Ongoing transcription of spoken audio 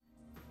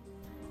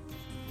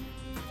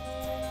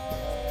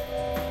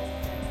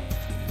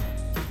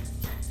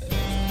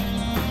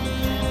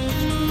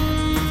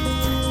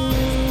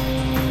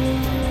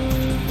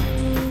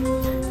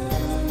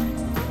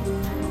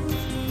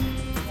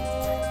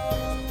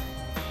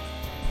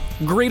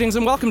Greetings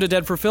and welcome to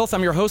Dead for Filth.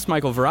 I'm your host,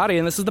 Michael Verratti,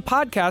 and this is the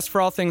podcast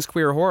for all things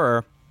queer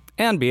horror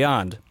and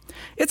beyond.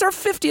 It's our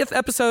 50th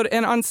episode,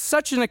 and on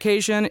such an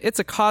occasion, it's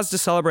a cause to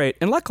celebrate,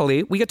 and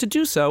luckily, we get to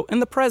do so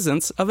in the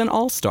presence of an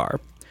all-star.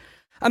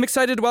 I'm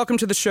excited to welcome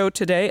to the show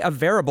today a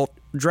veritable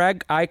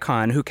drag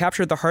icon who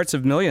captured the hearts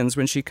of millions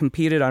when she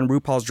competed on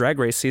RuPaul's Drag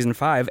Race Season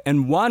 5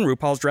 and won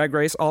RuPaul's Drag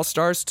Race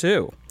All-Stars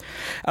 2.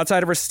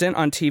 Outside of her stint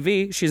on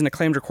TV, she's an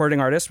acclaimed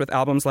recording artist with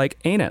albums like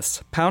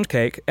Anus, Pound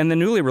Cake, and the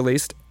newly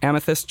released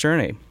Amethyst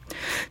Journey.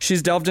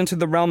 She's delved into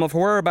the realm of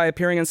horror by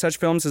appearing in such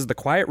films as The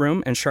Quiet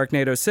Room and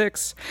Sharknado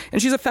 6, and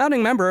she's a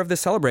founding member of the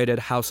celebrated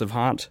House of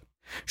Haunt.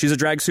 She's a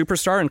drag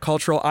superstar and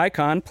cultural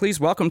icon. Please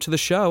welcome to the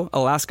show,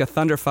 Alaska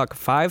Thunderfuck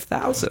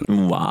 5000.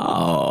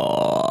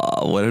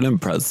 Wow, what an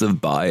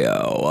impressive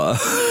bio.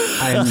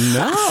 I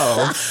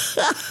know.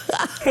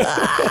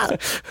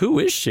 Who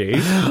is she?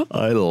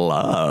 I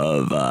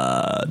love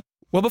that.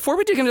 Well, before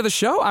we dig into the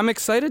show, I'm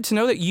excited to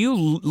know that you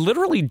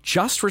literally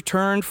just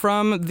returned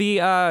from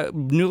the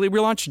newly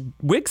relaunched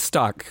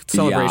Wigstock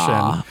celebration.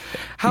 Yeah.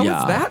 How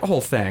was that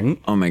whole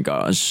thing? Oh my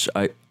gosh,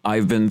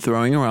 I've been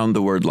throwing around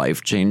the word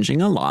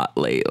life-changing a lot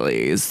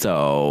lately,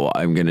 so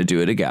I'm going to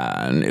do it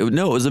again. It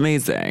was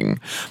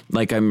amazing.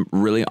 Like, I'm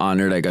really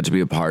honored I got to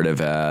be a part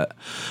of it.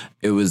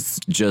 It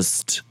was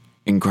just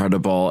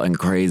incredible and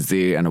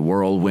crazy and a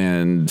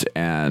whirlwind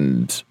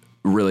and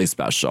really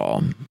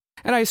special.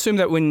 And I assume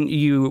that when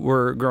you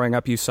were growing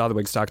up, you saw the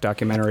Wigstock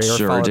documentary or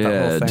Sure followed that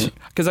whole did. thing.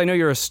 Because I know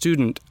you're a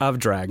student of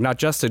drag, not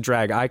just a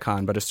drag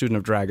icon, but a student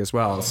of drag as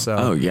well. So,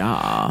 Oh,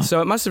 yeah.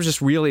 So it must have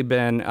just really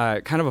been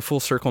kind of a full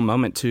circle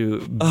moment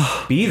to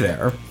be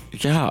there.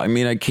 Yeah, I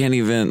mean, I can't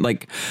even,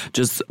 like,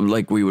 just,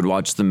 like, we would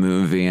watch the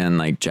movie and,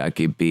 like,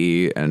 Jackie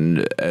B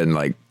and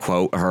like,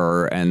 quote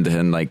her, and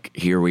then, like,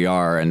 here we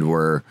are, and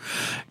we're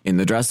in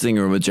the dressing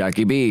room with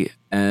Jackie B,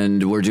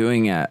 and we're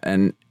doing it,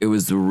 and it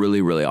was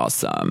really, really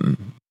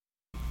awesome.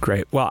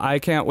 Great. Well, I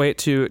can't wait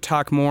to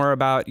talk more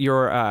about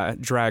your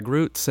drag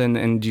roots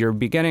and your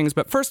beginnings.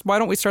 But first, why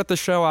don't we start the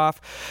show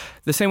off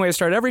the same way I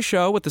start every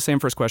show, with the same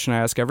first question I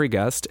ask every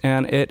guest,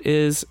 and it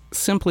is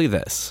simply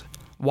this.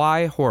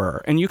 Why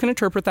horror? And you can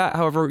interpret that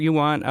however you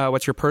want.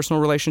 What's your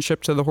personal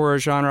relationship to the horror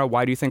genre?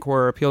 Why do you think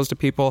horror appeals to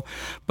people?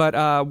 But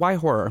why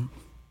horror?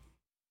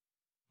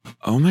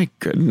 Oh, my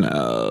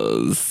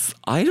goodness.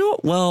 I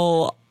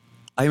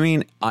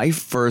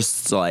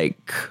first,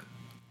 like...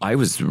 I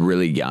was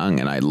really young,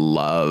 and I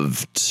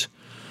loved,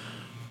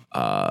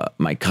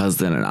 my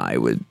cousin and I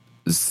would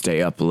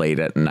stay up late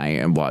at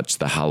night and watch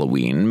the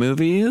Halloween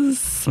movies.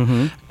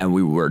 Mm-hmm. And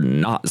we were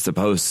not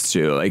supposed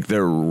to. Like,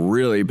 they're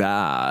really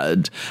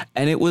bad.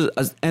 And it was,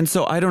 and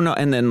so I don't know.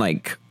 And then,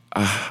 like,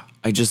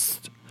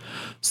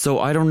 so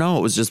I don't know.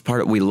 It was just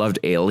we loved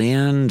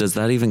Alien. Does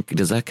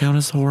that count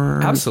as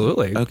horror?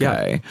 Absolutely.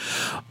 Okay.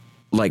 Yeah.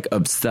 Like,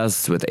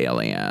 obsessed with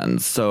Alien.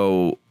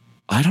 So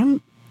I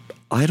don't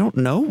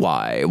know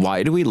why.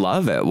 Why do we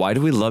love it? Why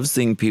do we love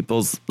seeing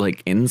people's,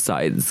 like,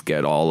 insides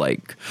get all,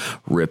 like,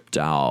 ripped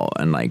out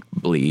and, like,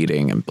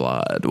 bleeding and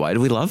blood? Why do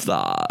we love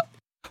that?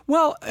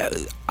 Well,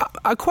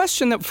 a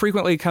question that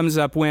frequently comes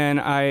up when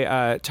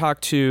I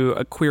talk to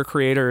queer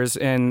creators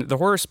in the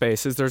horror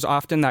space is there's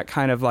often that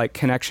kind of, like,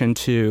 connection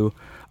to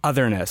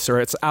otherness,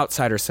 or it's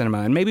outsider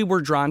cinema, and maybe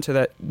we're drawn to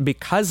that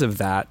because of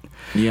that.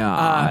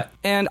 Yeah.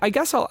 And I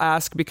guess I'll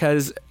ask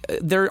because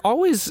there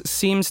always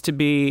seems to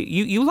be,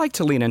 you like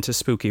to lean into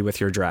spooky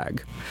with your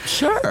drag.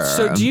 Sure.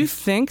 So do you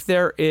think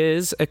there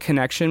is a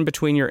connection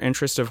between your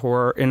interest of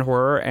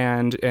horror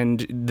and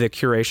the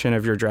curation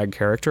of your drag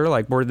character?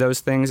 Like, were those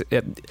things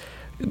was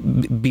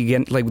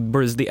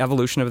the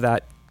evolution of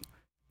that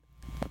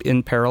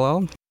in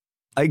parallel?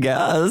 I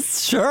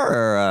guess.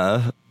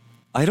 Sure.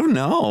 I don't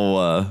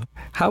know.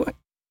 How?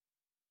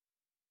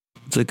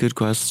 It's a good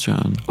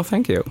question. Well,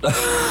 thank you.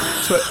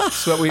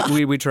 That's what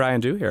we try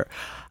and do here.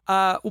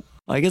 I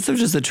guess I'm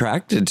just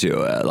attracted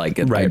to it. Like,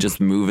 right. I just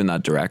move in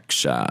that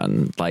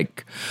direction.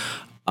 Like,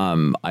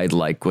 I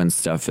like when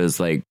stuff is,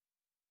 like,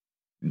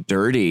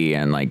 dirty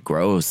and, like,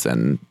 gross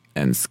and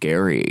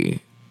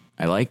scary.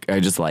 I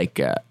just like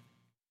it.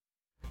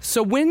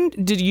 So when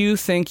did you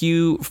think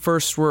you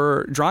first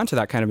were drawn to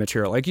that kind of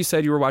material? Like you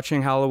said, you were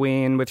watching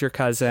Halloween with your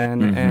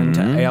cousin and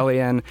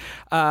Alien.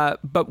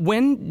 But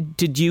when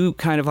did you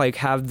kind of, like,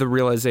 have the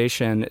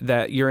realization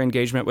that your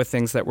engagement with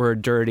things that were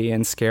dirty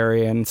and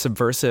scary and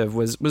subversive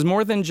was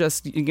more than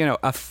just,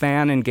 a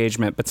fan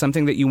engagement, but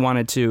something that you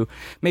wanted to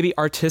maybe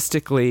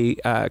artistically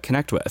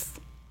connect with?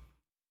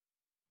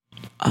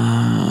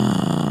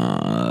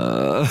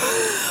 I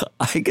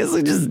guess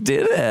I just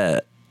did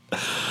it.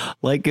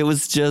 Like, it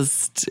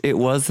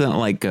wasn't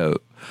like a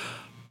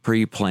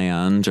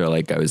pre-planned or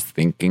like I was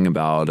thinking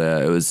about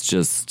it. It was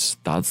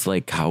just, that's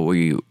like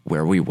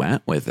where we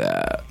went with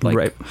it. Like,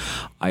 right.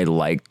 I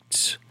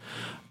liked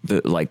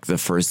the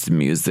first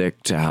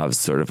music to have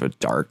sort of a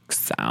dark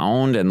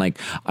sound, and like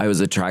I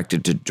was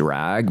attracted to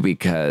drag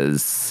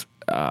because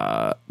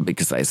I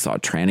saw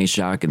Tranny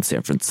Shack in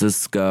San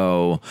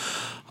Francisco.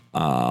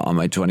 on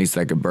my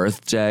 22nd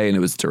birthday, and it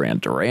was Duran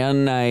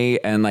Duran night,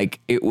 and like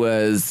it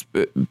was,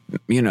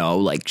 you know,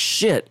 like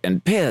shit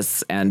and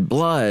piss and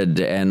blood,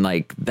 and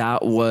like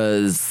that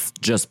was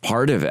just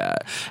part of it.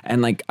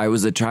 And like I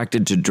was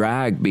attracted to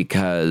drag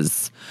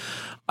because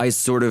I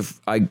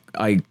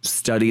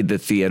studied the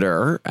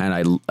theater, and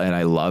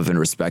I love and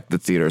respect the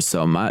theater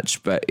so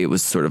much, but it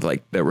was sort of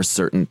like there were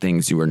certain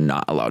things you were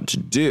not allowed to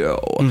do.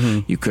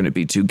 Mm-hmm. You couldn't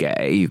be too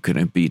gay. You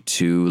couldn't be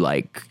too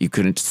you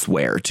couldn't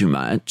swear too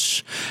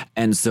much.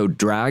 And so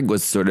drag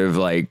was sort of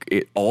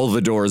like all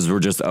the doors were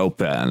just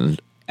open.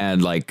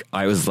 And like,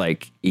 I was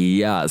like,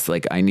 yes,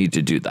 like I need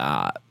to do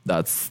that.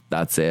 That's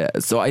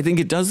it. So I think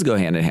it does go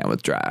hand in hand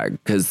with drag,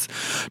 because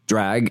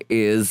drag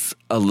is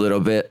a little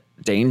bit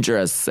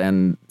dangerous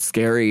and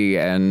scary,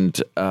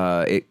 and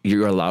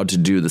you're allowed to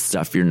do the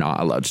stuff you're not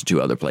allowed to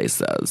do other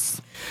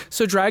places.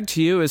 So drag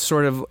to you is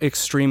sort of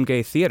extreme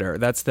gay theater.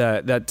 That's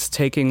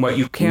taking what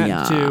you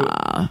can't do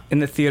in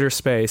the theater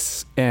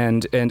space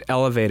and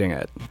elevating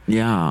it.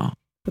 Yeah.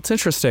 That's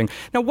interesting.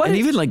 Now, and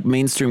even like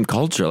mainstream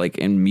culture, like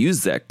in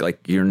music, like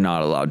you're kind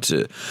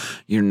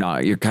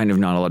of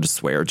not allowed to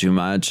swear too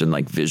much, and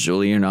like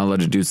visually you're not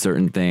allowed to do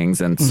certain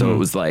things. And so it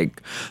was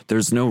like,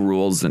 there's no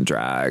rules in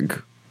drag.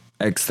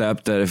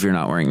 Except that if you're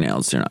not wearing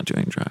nails, you're not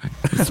doing drag.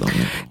 So.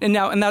 and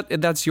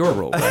that's your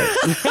rule, right?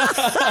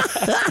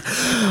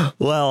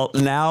 Well,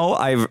 now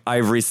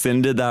I've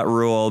rescinded that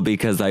rule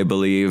because I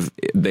believe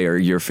they are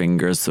your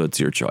fingers, so it's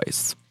your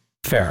choice.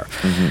 Fair.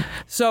 Mm-hmm.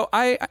 So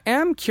I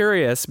am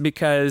curious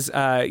because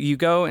you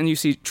go and you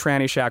see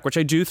Tranny Shack, which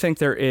I do think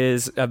there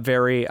is a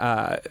very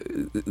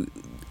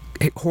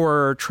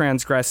horror,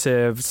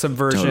 transgressive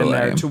subversion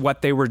there to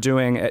what they were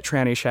doing at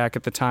Tranny Shack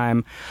at the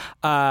time.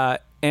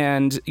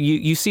 And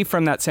you see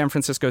from that San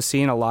Francisco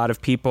scene, a lot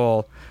of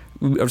people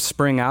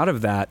spring out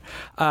of that.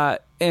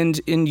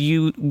 And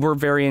you were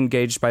very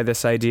engaged by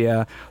this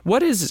idea.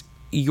 What is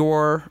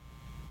your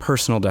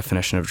personal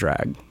definition of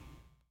drag?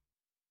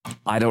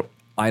 I don't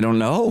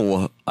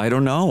know.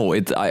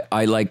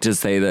 I like to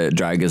say that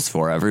drag is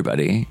for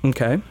everybody.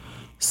 Okay.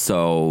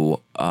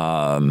 So,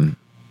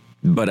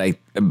 but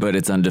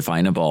it's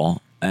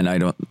undefinable, and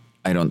I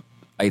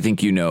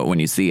think you know it when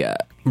you see it.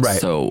 Right.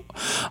 So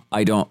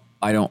I don't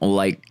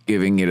like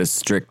giving it a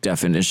strict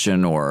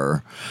definition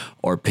or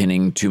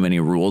pinning too many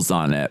rules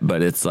on it,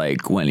 but it's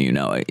like when you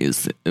know it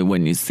is,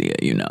 when you see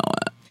it, you know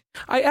it.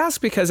 I ask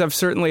because I've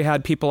certainly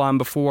had people on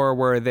before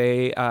where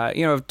they,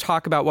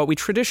 talk about what we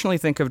traditionally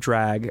think of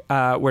drag,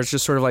 where it's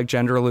just sort of like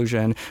gender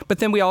illusion. But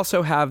then we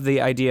also have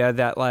the idea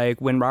that like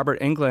when Robert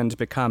Englund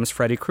becomes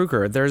Freddy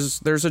Krueger,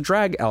 there's a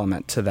drag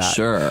element to that.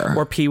 Sure.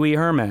 Or Pee Wee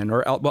Herman,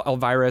 or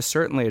Elvira is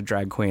certainly a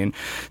drag queen.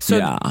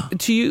 So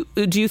do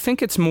you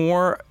think it's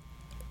more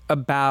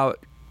about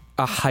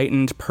a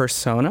heightened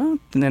persona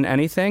than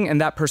anything, and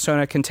that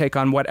persona can take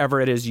on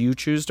whatever it is you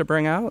choose to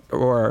bring out?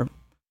 Or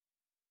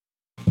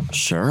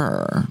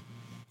sure.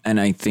 And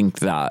I think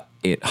that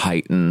it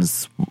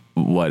heightens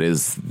what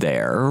is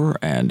there,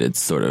 and it's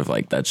sort of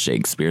like that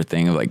Shakespeare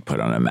thing of like put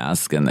on a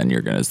mask and then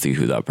you're going to see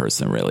who that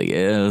person really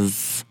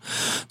is.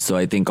 So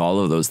I think all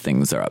of those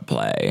things are at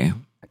play.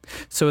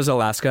 So is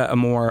Alaska a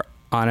more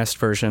honest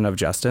version of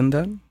Justin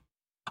then?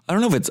 I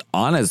don't know if it's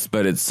honest,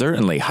 but it's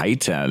certainly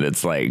heightened.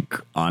 It's like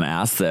on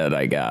acid,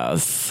 I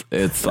guess.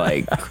 It's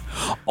like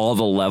all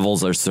the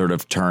levels are sort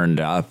of turned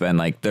up, and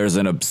like there's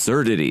an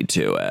absurdity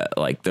to it.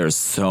 Like there's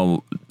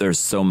so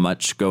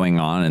much going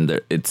on, and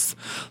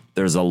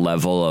there's a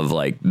level of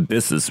like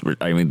this is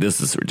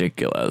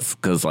ridiculous,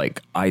 because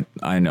like I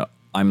know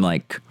I'm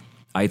like,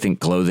 I think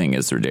clothing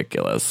is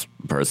ridiculous.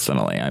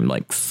 Personally, I'm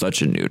like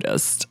such a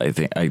nudist. I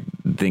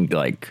think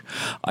like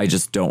I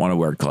just don't want to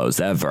wear clothes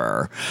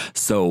ever.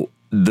 So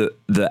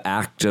the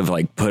act of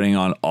like putting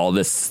on all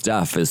this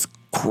stuff is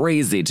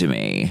crazy to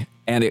me,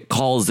 and it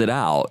calls it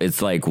out.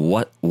 It's like,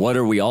 what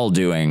are we all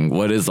doing?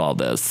 What is all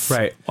this?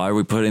 Right. Why are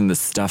we putting this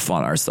stuff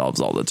on ourselves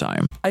all the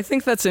time? I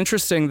think that's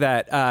interesting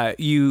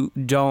that you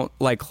don't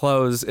like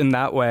clothes in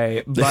that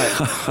way. But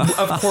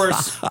of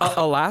course,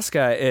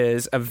 Alaska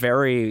is a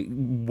very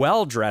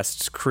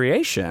well-dressed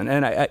creation.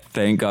 And I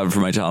thank God for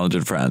my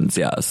talented friends.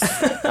 Yes.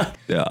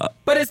 Yeah.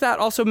 But is that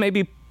also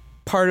maybe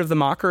part of the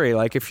mockery?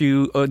 Like if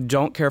you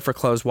don't care for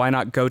clothes, why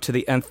not go to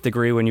the nth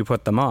degree when you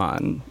put them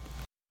on?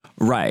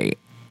 Right.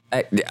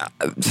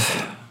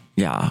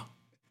 Yeah.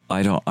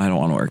 I don't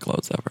want to wear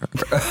clothes ever.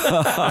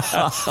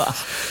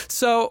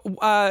 So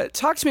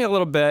talk to me a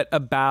little bit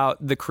about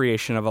the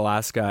creation of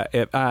Alaska.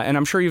 And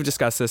I'm sure you've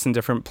discussed this in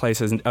different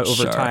places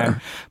over time.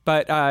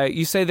 But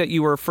you say that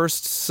you were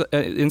first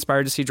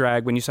inspired to see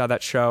drag when you saw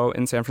that show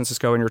in San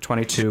Francisco when you were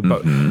 22.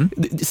 But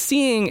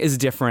seeing is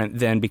different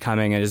than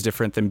becoming, and is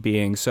different than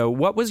being. So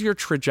what was your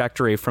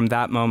trajectory from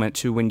that moment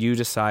to when you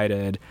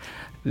decided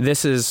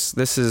this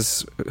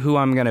is who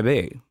I'm going to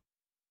be?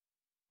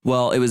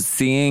 Well, it was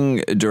seeing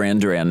Duran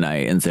Duran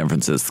night in San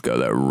Francisco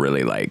that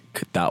really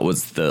that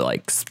was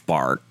the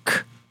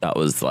spark. That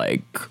was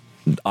like,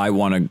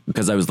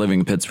 because I was living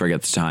in Pittsburgh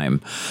at the time,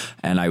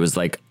 and I was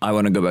like, I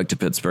want to go back to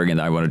Pittsburgh,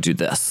 and I want to do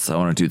this. I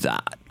want to do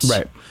that.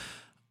 Right.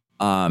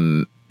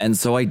 And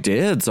so I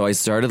did. So I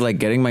started like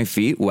getting my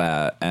feet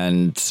wet,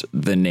 and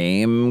the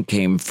name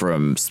came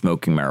from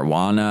smoking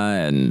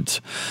marijuana, and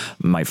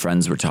my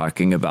friends were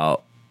talking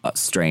about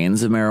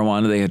strains of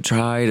marijuana they had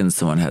tried, and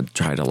someone had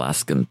tried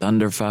Alaskan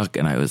Thunderfuck,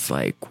 and I was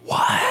like,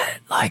 what?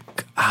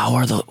 Like,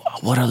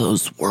 what are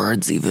those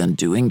words even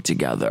doing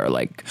together?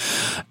 Like,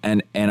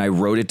 and I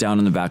wrote it down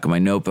in the back of my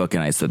notebook,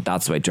 and I said,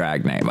 that's my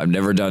drag name. I've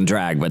never done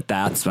drag, but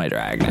that's my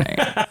drag name.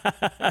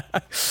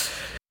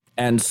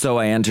 And so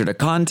I entered a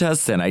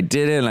contest and I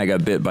did it, and I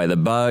got bit by the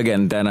bug.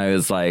 And then I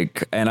was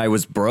like, and I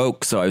was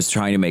broke. So I was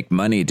trying to make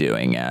money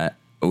doing it,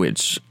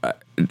 which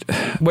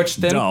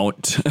then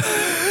don't.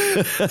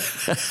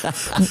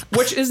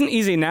 Which isn't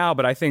easy now,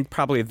 but I think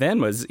probably then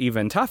was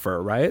even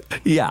tougher, right?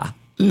 Yeah.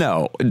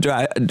 No,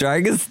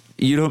 drag is,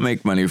 you don't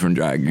make money from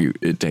drag.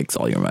 It takes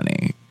all your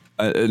money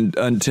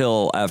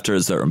until after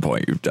a certain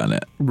point you've done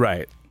it.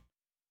 Right.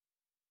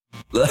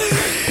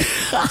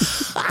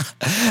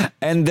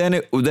 And then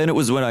it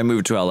was when I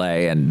moved to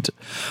LA, and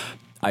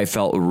I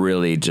felt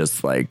really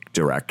just like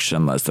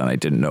directionless, and I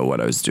didn't know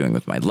what I was doing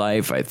with my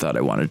life. I thought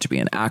I wanted to be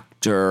an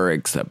actor,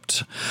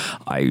 except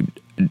I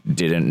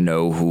didn't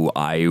know who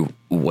I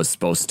was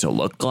supposed to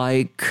look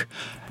like.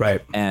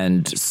 Right.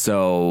 And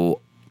so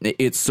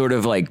it's sort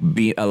of like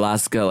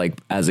Alaska, like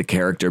as a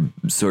character,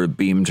 sort of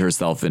beamed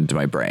herself into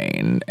my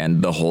brain,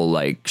 and the whole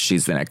like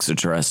she's an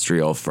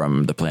extraterrestrial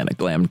from the planet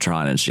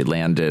Glamtron, and she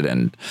landed,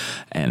 and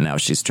now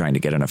she's trying to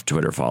get enough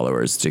Twitter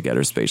followers to get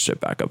her spaceship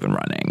back up and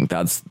running.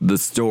 That's the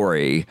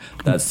story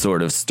that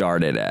sort of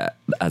started it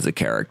as a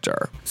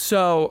character.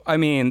 So, I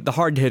mean, the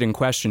hard-hitting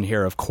question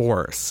here, of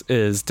course,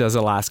 is does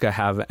Alaska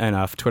have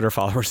enough Twitter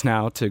followers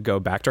now to go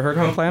back to her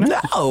home planet?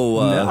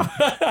 No.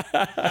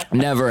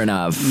 Never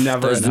enough.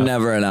 There's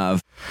never enough.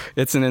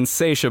 It's an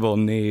insatiable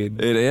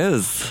need. It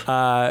is.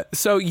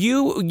 So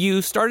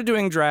you started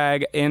doing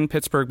drag in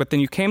Pittsburgh, but then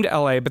you came to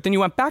LA, but then you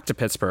went back to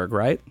Pittsburgh,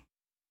 right?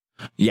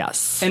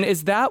 Yes. And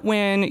is that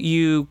when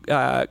you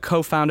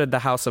co-founded the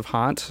House of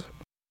Haunt?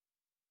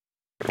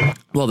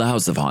 Well, the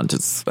House of Haunt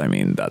is, I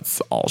mean,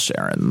 that's all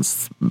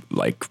Sharon's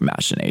like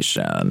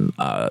machination.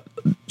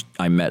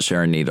 I met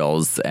Sharon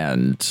Needles,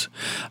 and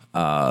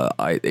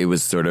it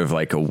was sort of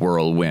like a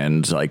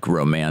whirlwind, like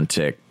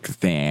romantic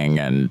thing,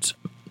 and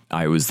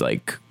I was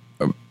like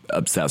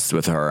obsessed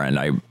with her, and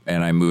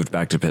I moved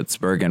back to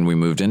Pittsburgh, and we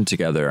moved in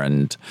together,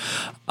 and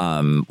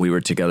we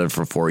were together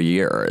for 4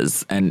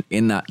 years, and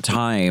in that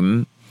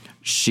time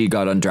she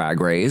got on Drag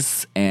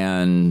Race,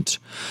 and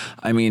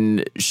I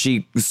mean,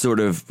 she sort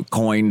of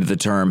coined the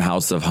term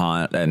House of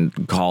Haunt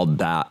and called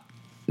that,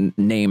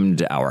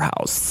 named our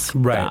house.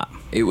 Right. That.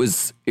 It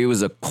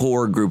was a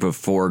core group of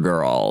 4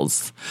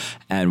 girls,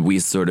 and we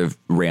sort of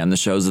ran the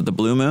shows at the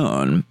Blue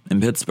Moon in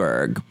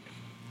Pittsburgh.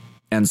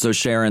 And so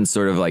Sharon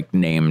sort of like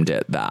named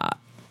it that.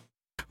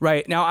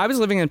 Right. Now, I was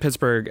living in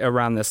Pittsburgh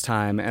around this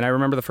time, and I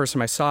remember the first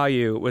time I saw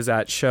you was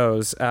at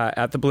shows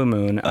at the Blue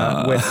Moon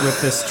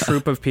with this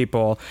troupe of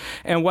people.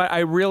 And what I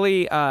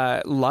really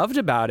loved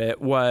about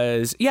it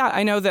was,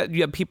 I know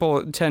that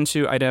people tend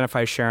to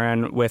identify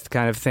Sharon with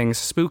kind of things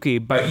spooky,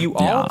 but you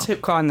all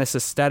took on this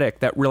aesthetic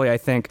that really, I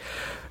think,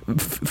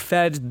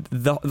 fed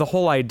the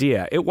whole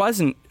idea. It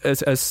wasn't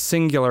a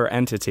singular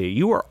entity.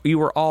 You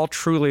were all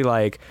truly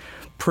like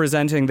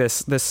presenting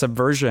this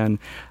subversion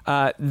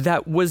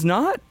that was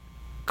not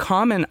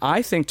common,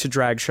 I think, to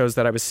drag shows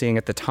that I was seeing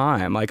at the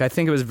time. Like, I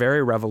think it was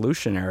very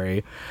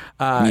revolutionary,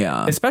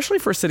 especially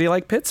for a city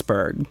like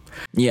Pittsburgh.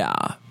 Yeah.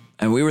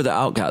 And we were the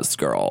outcast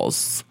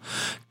girls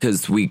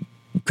because we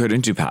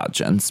couldn't do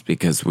pageants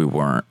because we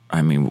weren't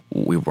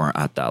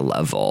at that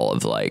level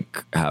of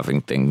like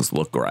having things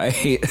look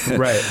right.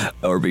 Right.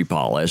 Or be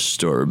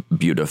polished or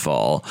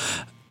beautiful.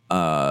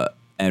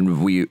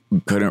 And we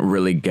couldn't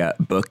really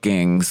get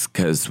bookings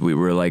because we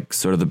were like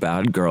sort of the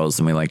bad girls,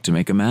 and we like to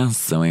make a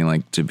mess, and we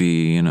like to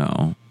be,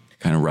 kind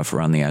of rough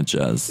around the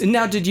edges.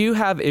 Now, did you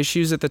have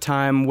issues at the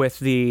time with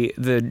the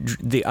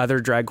other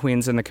drag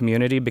queens in the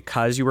community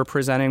because you were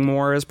presenting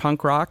more as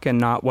punk rock and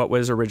not what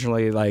was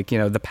originally like,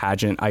 the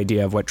pageant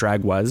idea of what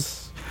drag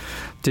was?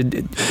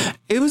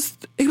 It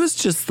was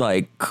just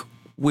like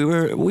we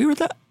were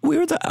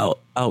the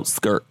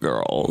outskirt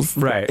girls.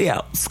 Right. The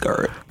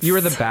outskirts. You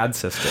were the bad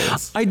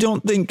sisters. I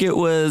don't think it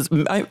was.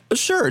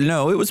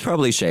 It was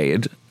probably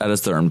shade at a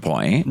certain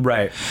point.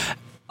 Right.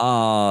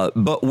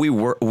 But we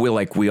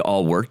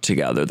all worked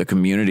together. The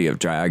community of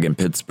drag in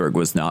Pittsburgh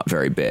was not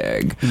very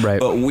big. Right.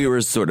 But we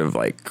were sort of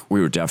like, we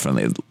were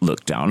definitely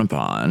looked down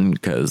upon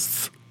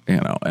because, in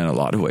a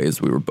lot of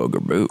ways we were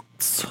booger boots.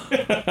 So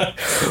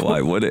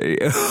why would he?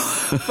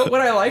 But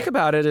what I like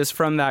about it is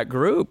from that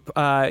group,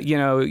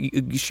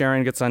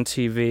 Sharon gets on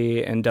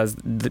TV and does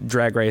the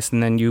Drag Race,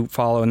 and then you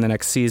follow in the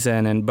next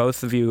season, and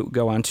both of you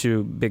go on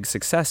to big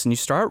success, and you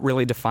start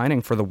really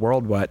defining for the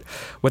world what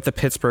the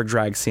Pittsburgh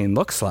drag scene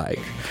looks like.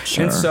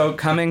 Sure. And so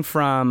coming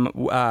from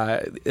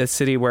a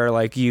city where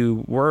like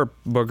you were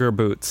booger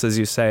boots, as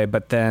you say,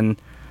 but then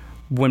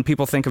when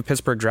people think of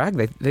Pittsburgh drag,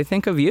 they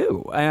think of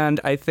you. And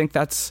I think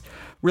that's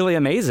really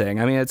amazing.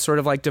 I mean, it's sort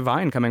of like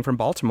Divine coming from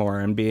Baltimore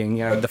and being,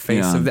 the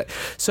face of that.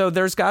 So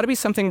there's got to be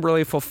something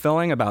really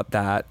fulfilling about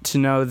that, to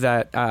know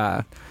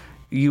that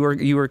you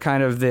were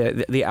kind of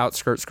the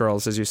outskirts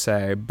girls, as you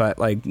say, but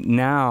like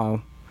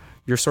now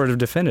you're sort of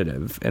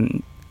definitive.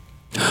 And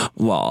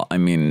well, I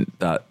mean,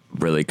 that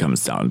really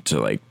comes down to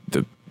like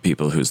the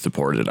people who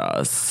supported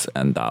us,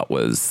 and that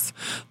was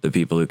the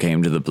people who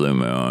came to the Blue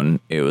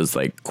Moon. It was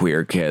like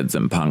queer kids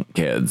and punk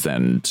kids,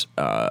 and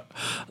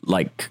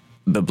like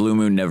the Blue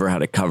Moon never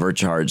had a cover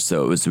charge,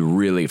 so it was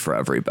really for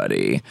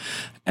everybody.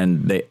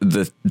 And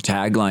the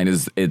tagline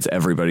is "It's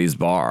everybody's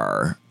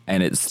bar,"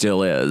 and it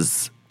still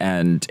is.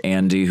 And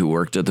Andy, who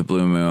worked at the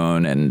Blue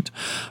Moon and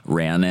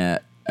ran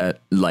it,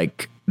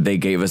 like they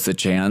gave us a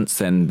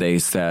chance, and they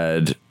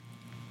said,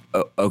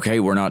 "Okay,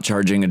 we're not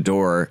charging a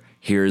door.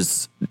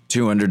 Here's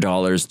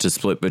 $200 to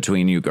split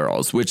between you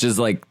girls," which is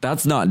like,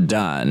 that's not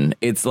done.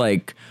 It's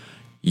like,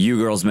 you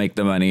girls make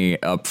the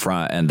money up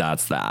front, and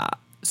that's that.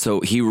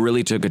 So he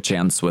really took a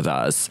chance with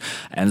us.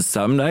 And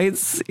some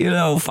nights,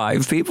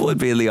 5 people would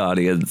be in the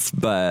audience,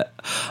 but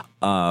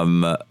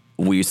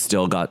we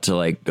still got to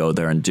like go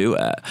there and do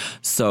it.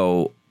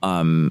 So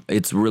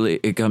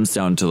it comes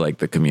down to like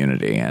the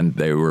community, and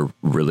they were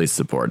really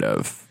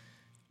supportive.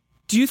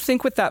 Do you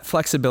think with that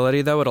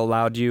flexibility, though, it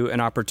allowed you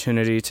an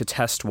opportunity to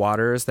test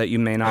waters that you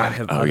may not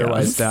have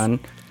otherwise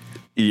done?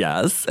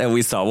 Yes, and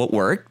we saw what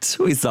worked.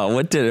 We saw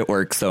what didn't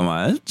work so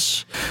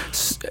much.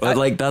 But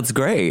like, that's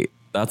great.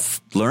 That's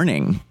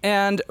learning.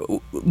 And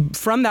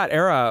from that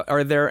era,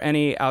 are there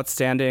any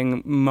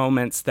outstanding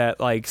moments that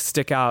like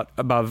stick out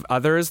above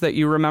others that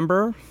you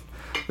remember?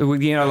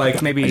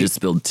 Like maybe I just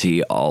spilled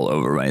tea all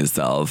over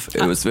myself.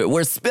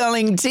 We're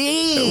spilling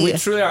tea. We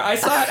truly are. I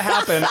saw it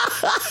happen.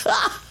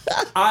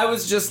 I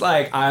was just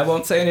like, I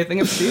won't say anything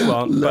if she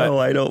won't. No,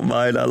 I don't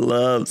mind. I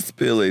love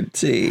spilling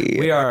tea.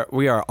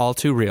 We are all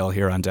too real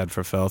here on Dead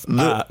for Filth.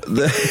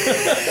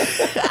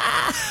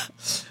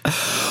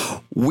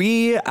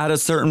 We, at a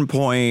certain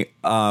point,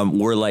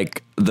 were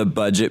like the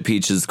budget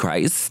Peaches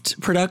Christ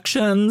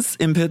productions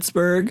in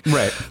Pittsburgh.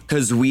 Right.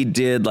 Because we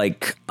did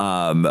like,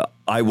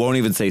 I won't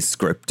even say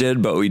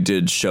scripted, but we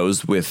did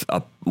shows with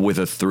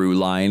a through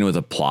line, with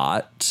a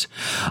plot.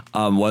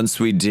 Once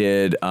we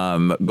did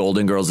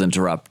Golden Girls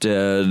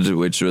Interrupted,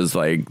 which was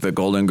like the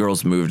Golden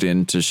Girls moved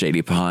into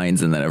Shady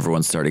Pines and then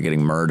everyone started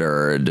getting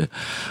murdered.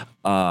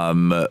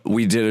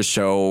 We did a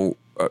show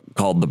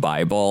called The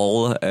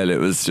Bible, and it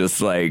was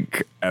just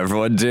like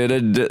everyone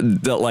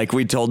like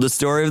we told the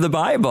story of the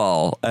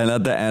Bible, and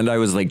at the end I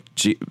was like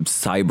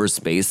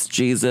cyberspace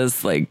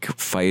Jesus, like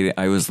fighting.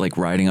 I was like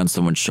riding on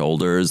someone's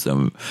shoulders,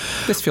 and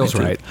this feels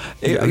right.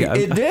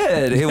 It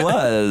did. It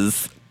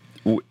was.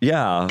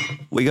 Yeah,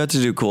 we got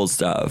to do cool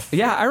stuff.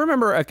 Yeah, I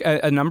remember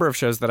a number of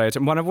shows that I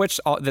attended, one of which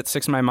that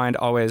sticks in my mind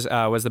always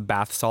was the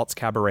Bath Salts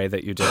Cabaret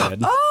that you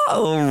did.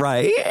 Oh,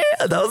 right.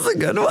 That was a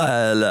good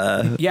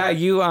one. Yeah,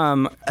 you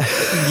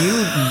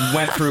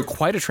went through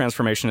quite a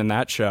transformation in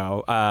that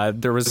show.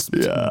 There was,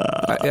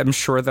 I'm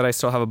sure that I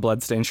still have a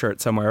bloodstained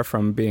shirt somewhere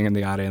from being in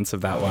the audience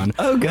of that one.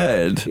 Oh,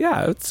 good.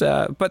 Yeah, it's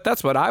but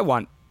that's what I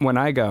want when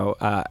I go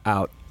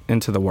out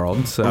into the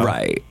world. So.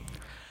 Right.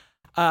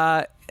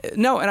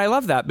 No, and I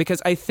love that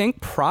because I think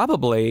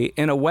probably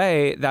in a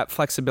way that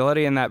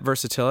flexibility and that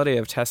versatility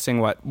of testing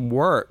what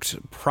worked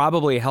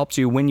probably helped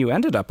you when you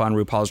ended up on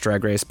RuPaul's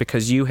Drag Race,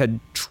 because you had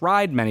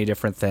tried many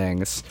different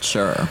things.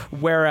 Sure.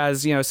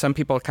 Whereas, some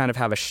people kind of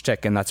have a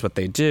shtick and that's what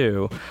they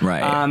do.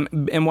 Right.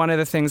 And one of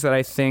the things that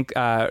I think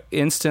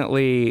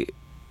instantly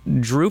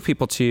drew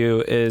people to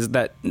you is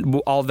that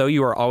although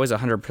you are always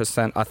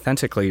 100%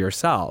 authentically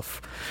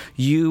yourself,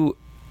 you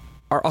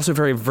are also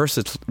very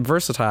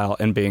versatile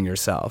in being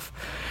yourself.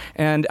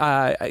 And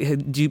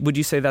would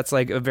you say that's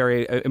like a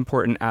very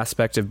important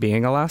aspect of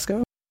being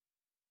Alaska?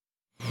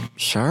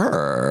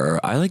 Sure.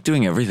 I like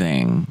doing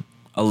everything,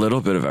 a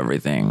little bit of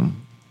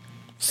everything.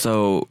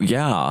 So,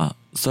 yeah.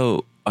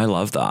 So I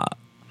love that.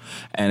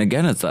 And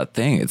again, it's that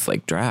thing. It's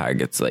like drag.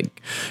 It's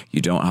like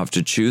you don't have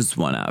to choose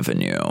one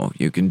avenue.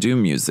 You can do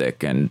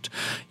music, and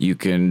you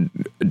can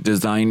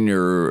design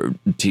your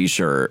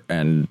T-shirt,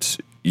 and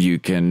you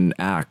can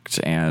act,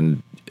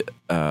 and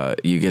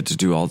you get to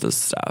do all this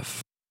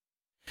stuff.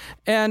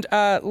 And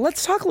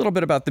let's talk a little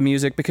bit about the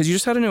music, because you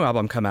just had a new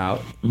album come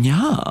out.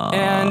 Yeah.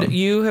 And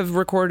you have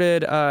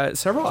recorded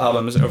several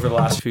albums over the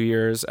last few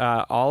years,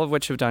 all of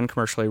which have done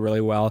commercially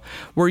really well.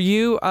 Were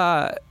you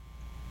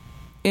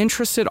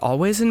interested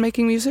always in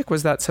making music?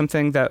 Was that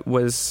something that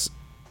was...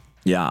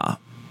 Yeah,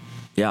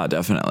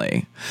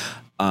 definitely.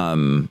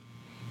 I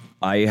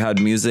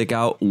had music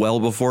out well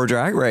before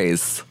Drag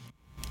Race.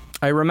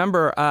 I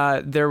remember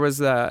there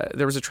was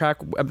a track.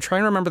 I'm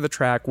trying to remember the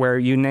track where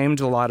you named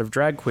a lot of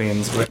drag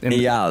queens.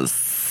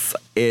 Yes,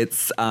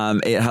 it's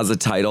it has a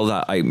title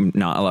that I'm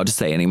not allowed to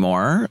say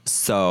anymore.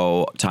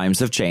 So times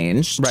have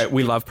changed. Right,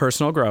 we love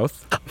personal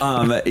growth.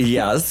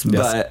 Yes,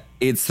 but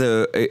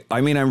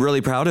I'm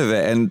really proud of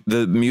it. And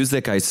the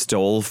music I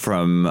stole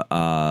from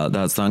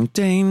that song,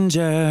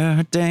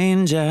 Danger,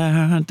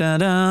 Danger, da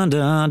da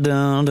da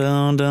da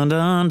da da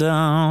da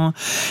da.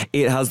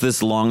 It has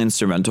this long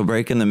instrumental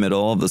break in the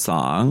middle of the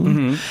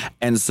song.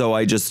 And so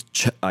I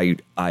just,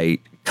 I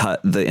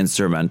cut the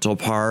instrumental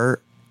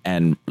part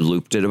and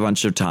looped it a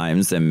bunch of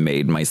times and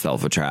made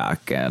myself a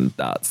track. And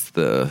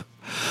that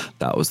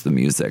was the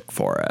music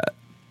for it.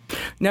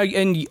 Now,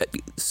 and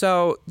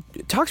so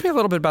talk to me a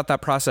little bit about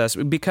that process,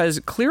 because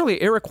clearly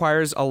it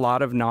requires a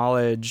lot of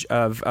knowledge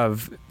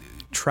of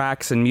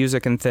tracks and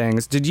music and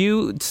things. Did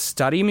you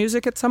study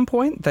music at some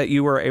point that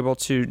you were able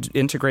to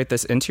integrate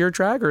this into your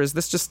drag, or is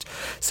this just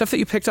stuff that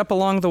you picked up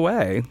along the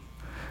way?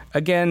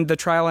 Again, the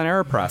trial and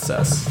error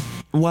process.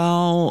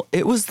 Well,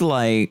 it was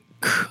like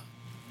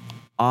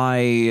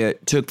I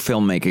took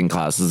filmmaking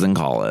classes in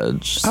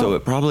college, so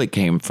it probably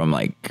came from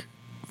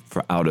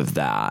out of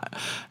that.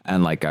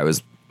 And like I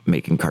was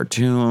making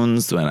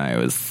cartoons when I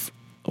was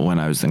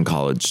in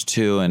college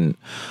too, and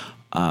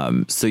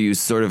so you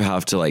sort of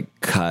have to like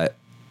cut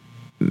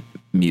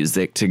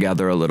music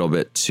together a little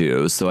bit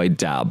too. So I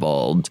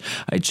dabbled.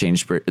 I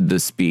changed the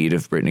speed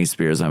of Britney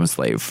Spears' "I'm a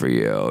Slave for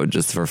You"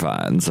 just for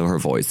fun, so her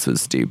voice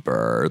was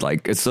deeper.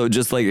 So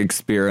just like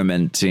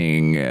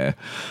experimenting.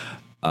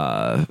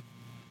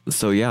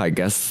 So yeah, I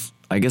guess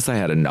I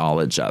had a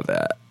knowledge of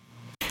it.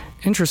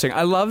 Interesting.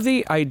 I love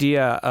the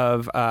idea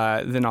of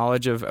the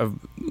knowledge of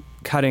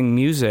cutting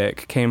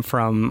music came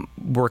from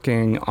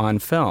working on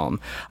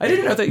film. I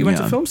didn't know that you went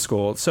to film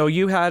school. So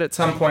you had at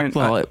some point...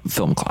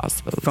 film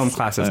classes. Film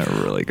classes. I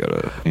didn't really go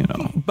to,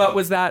 But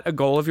was that a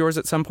goal of yours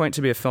at some point,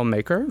 to be a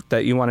filmmaker,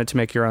 that you wanted to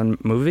make your own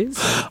movies?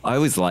 I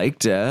always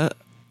liked it.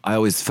 I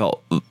always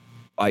felt...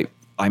 I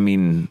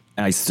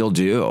still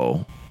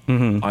do.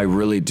 Mm-hmm. I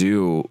really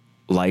do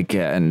like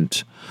it,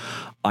 and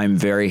I'm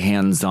very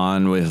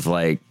hands-on with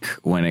like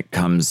when it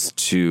comes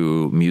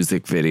to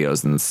music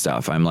videos and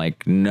stuff. I'm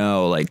like,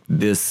 no, like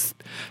this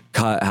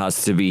cut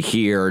has to be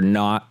here,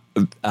 not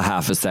a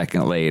half a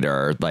second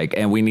later. Like,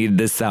 and we need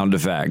this sound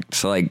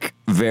effect. Like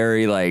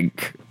very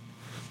like,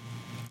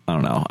 I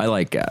don't know. I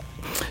like it.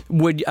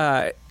 Would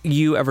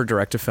you ever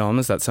direct a film?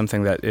 Is that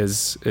something that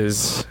is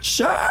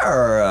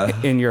sure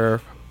in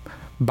your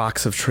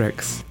box of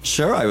tricks?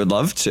 Sure, I would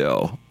love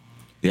to.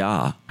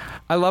 Yeah.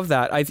 I love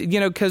that.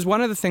 Because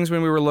one of the things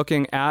when we were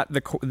looking at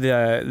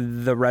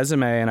the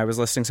resume and I was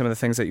listing some of the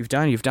things that you've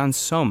done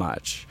so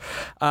much.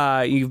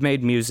 You've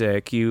made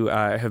music. You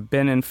have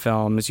been in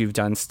films. You've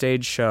done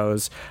stage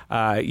shows.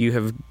 You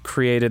have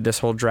created this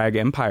whole drag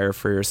empire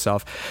for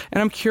yourself.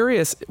 And I'm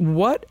curious,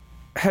 what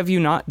have you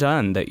not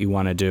done that you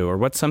want to do? Or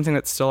what's something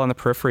that's still on the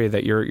periphery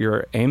that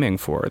you're aiming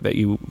for, that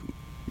you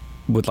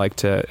would like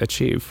to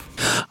achieve?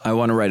 I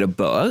want to write a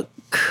book.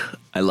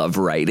 I love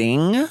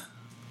writing.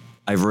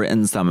 I've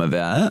written some of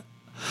it.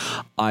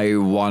 I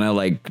want to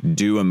like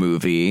do a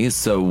movie.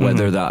 So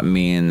whether that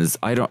means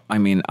I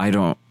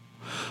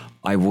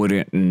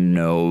wouldn't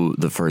know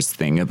the first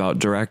thing about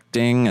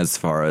directing as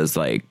far as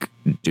like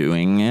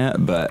doing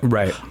it, but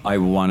right. I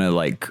want to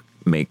like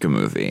make a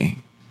movie.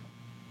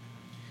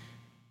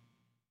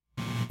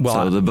 Well,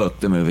 so the book,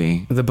 the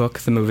movie, the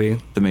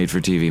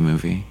made-for-TV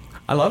movie.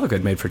 I love a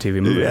good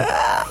made-for-TV movie.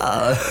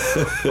 Yeah.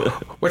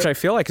 Which I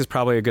feel like is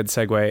probably a good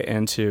segue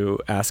into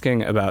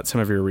asking about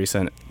some of your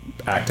recent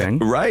acting.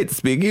 Right.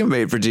 Speaking of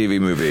made-for-TV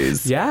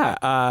movies.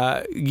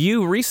 Yeah.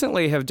 You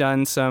recently have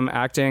done some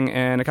acting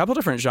in a couple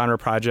different genre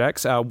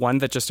projects. One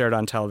that just aired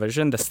on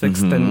television, the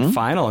sixth and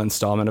final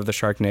installment of the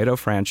Sharknado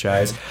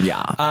franchise.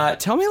 Yeah.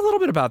 Tell me a little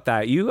bit about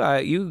that.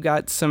 You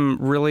got some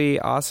really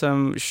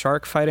awesome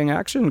shark fighting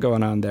action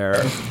going on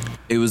there.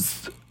 It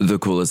was the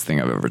coolest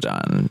thing I've ever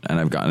done. And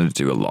I've gotten to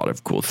do a lot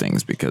of cool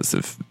things because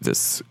of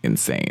this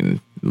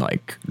insane,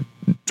 like,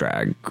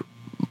 drag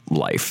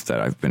life that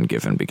I've been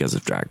given because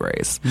of Drag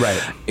Race. Right.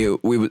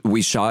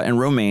 We shot in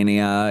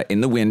Romania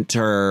in the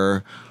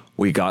winter.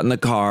 We got in the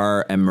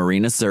car and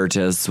Marina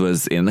Sirtis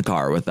was in the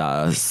car with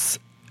us.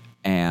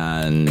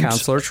 And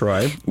Counselor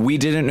Troy. We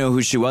didn't know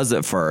who she was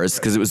at first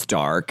because it was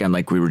dark. And,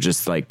 like, we were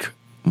just, like...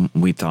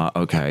 We thought,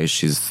 okay,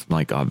 she's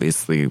like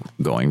obviously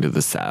going to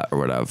the set or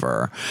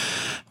whatever.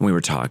 And we were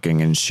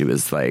talking and she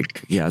was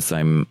like, yes,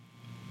 I'm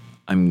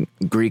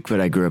Greek, but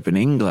I grew up in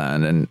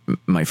England. And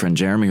my friend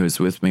Jeremy, who was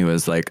with me,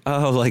 was like,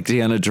 oh, like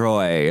Deanna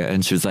Troy.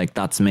 And she was like,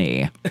 that's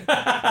me.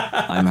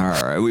 I'm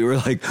her. And we were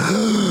like,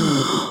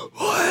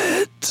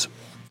 what?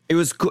 It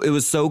was cool. It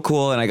was so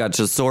cool. And I got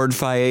to sword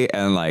fight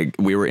and like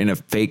we were in a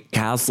fake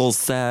castle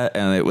set.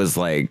 And it was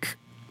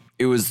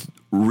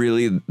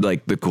really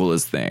like the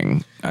coolest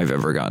thing I've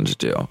ever gotten to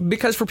do.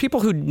 Because for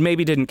people who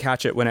maybe didn't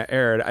catch it when it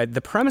aired,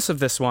 the premise of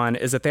this one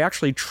is that they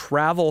actually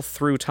travel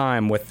through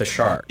time with the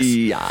sharks.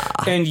 Yeah.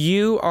 And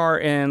you are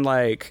in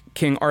like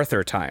King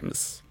Arthur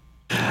times.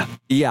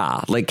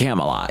 Yeah, like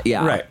Camelot.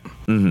 Yeah. Right.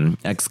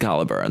 Mm-hmm.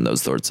 Excalibur and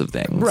those sorts of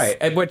things.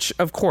 Right. Which,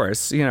 of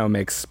course,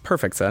 makes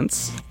perfect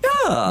sense.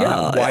 Yeah.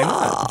 Yeah. Why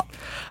not?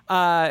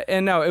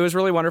 And no, it was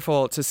really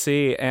wonderful to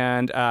see,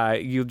 and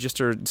you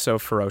just are so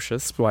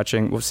ferocious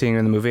seeing you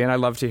in the movie, and I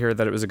love to hear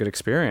that it was a good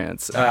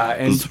experience.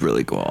 It was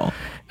really cool.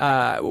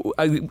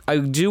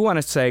 I do want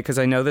to say, because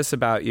I know this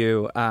about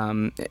you,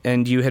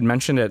 and you had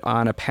mentioned it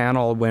on a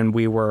panel when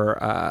we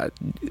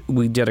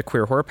did a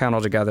queer horror panel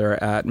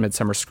together at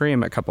Midsummer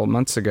Scream a couple of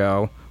months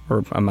ago,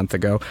 or a month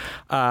ago,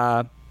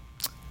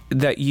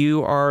 that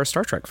you are a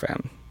Star Trek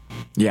fan.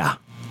 Yeah.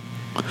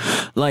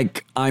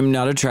 Like, I'm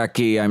not a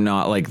Trekkie. I'm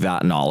not like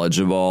that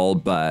knowledgeable,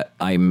 but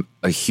I'm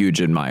a huge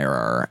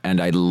admirer,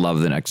 and I love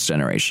The Next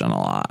Generation a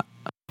lot.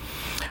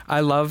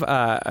 I love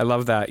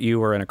that you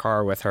were in a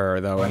car with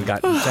her though, and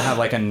got to have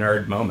like a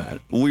nerd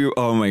moment.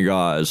 Oh my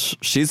gosh,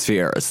 she's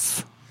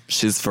fierce.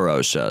 She's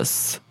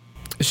ferocious.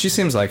 She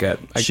seems like it.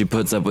 She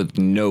puts up with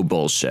no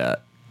bullshit.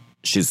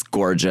 She's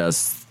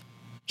gorgeous.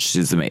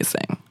 She's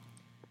amazing.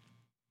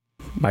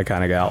 My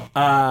kind of gal.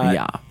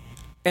 Yeah.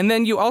 And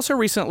then you also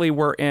recently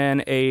were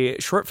in a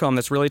short film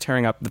that's really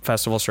tearing up the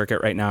festival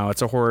circuit right now.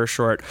 It's a horror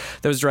short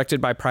that was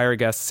directed by prior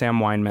guest Sam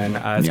Weinman.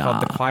 It's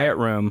called The Quiet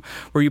Room,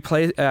 where you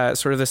play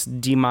sort of this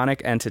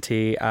demonic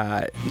entity,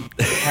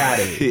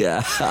 Hattie.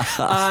 Yeah.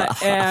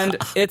 And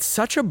it's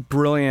such a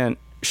brilliant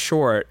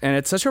short, and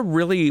it's such a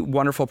really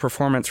wonderful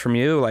performance from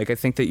you. Like, I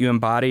think that you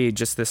embody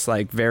just this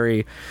like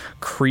very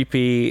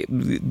creepy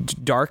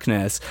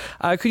darkness.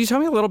 Could you tell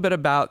me a little bit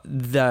about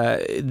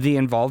the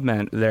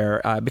involvement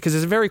there, because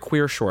it's a very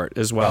queer short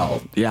as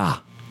well. Yeah,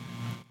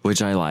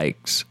 which I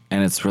liked,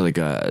 and it's really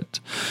good.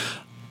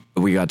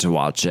 We got to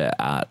watch it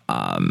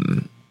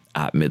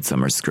at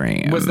Midsummer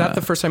Scream. Was that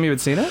the first time you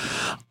had seen it?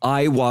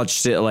 I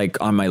watched it like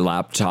on my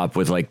laptop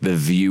with like the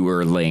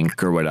viewer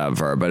link or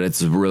whatever, but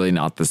it's really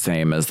not the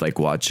same as like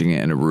watching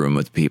it in a room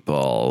with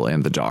people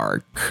in the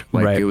dark.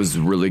 Like, right. It was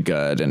really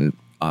good and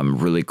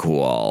really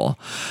cool.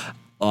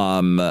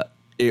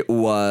 It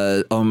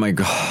was, oh my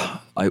God.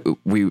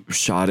 We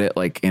shot it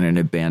like in an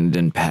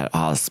abandoned pet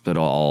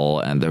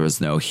hospital, and there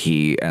was no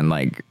heat, and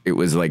like it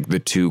was like the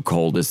 2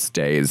 coldest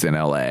days in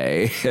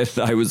LA. And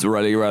I was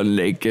running around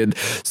naked,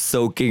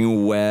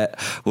 soaking wet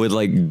with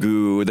like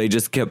goo. They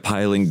just kept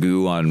piling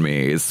goo on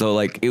me. So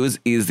like it was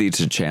easy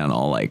to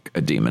channel like a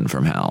demon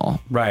from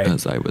hell. Right.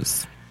 Because I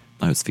was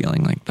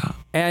feeling like that.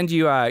 And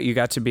you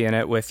got to be in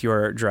it with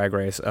your Drag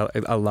Race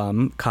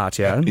alum,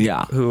 Katya.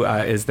 Yeah. Who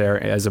is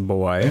there as a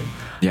boy.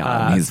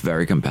 Yeah, he's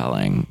very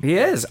compelling. He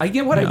is. I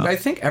get what Yeah. I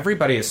think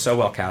everybody is so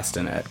well cast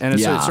in it. And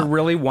it's a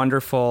really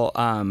wonderful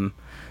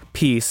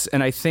piece.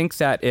 And I think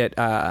that it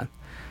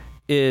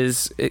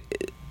is...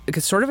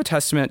 It's sort of a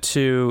testament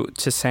to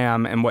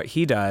Sam and what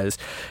he does,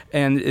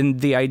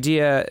 and the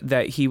idea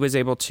that he was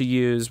able to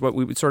use what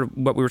we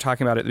were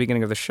talking about at the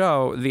beginning of the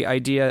show, the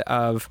idea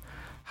of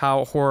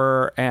how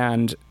horror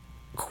and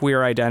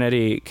queer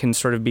identity can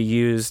sort of be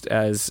used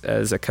as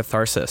a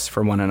catharsis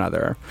for one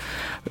another.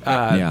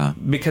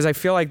 Because I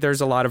feel like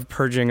there's a lot of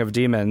purging of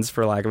demons,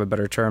 for lack of a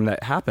better term,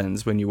 that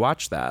happens when you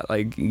watch that.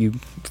 Like,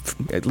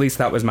 at least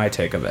that was my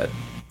take of it.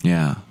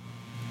 Yeah.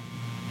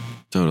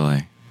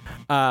 Totally.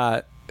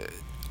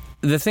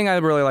 The thing I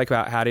really like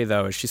about Hattie,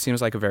 though, is she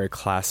seems like a very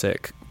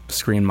classic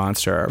screen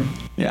monster.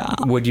 Yeah.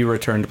 Would you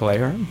return to play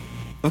her?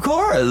 Of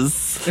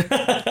course.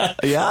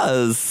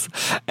 Yes.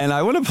 And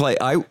I want to play,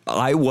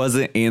 I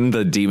wasn't in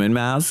the demon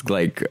mask,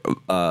 like,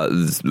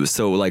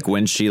 so like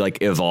when she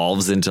like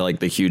evolves into like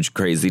the huge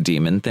crazy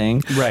demon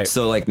thing. Right.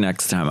 So like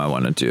next time I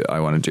want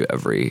to do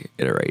every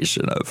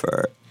iteration of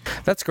her.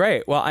 That's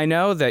great. Well, I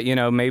know that,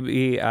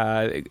 maybe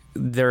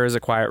there is a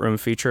Quiet Room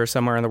feature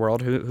somewhere in the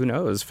world. Who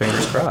knows?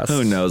 Fingers crossed.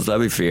 Who knows?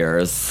 That'd be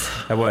fierce.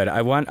 I would.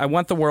 I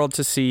want the world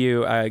to see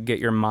you get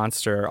your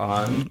monster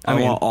on. I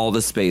want all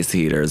the space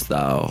heaters,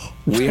 though.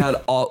 We had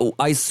all.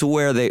 I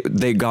swear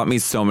they got me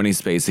so many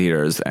space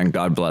heaters, and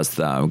God bless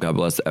them. God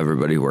bless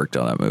everybody who worked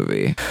on that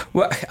movie.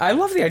 Well, I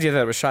love the idea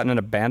that it was shot in an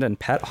abandoned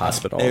pet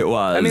hospital. It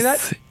was. I mean,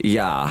 that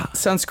yeah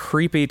sounds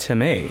creepy to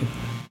me.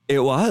 It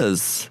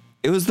was.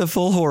 It was the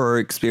full horror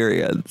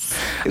experience.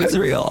 It was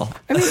real.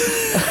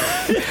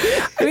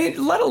 I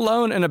mean, let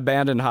alone an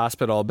abandoned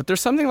hospital, but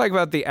there's something like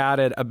about the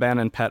added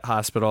abandoned pet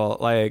hospital,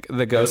 like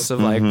the ghosts of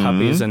like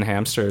puppies and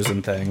hamsters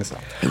and things.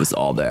 It was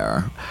all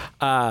there.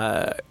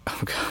 Oh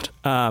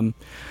God.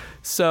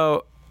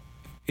 So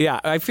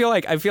yeah, I feel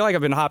like I've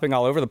been hopping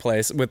all over the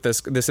place with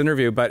this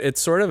interview, but it's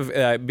sort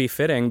of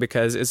befitting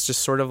because it's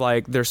just sort of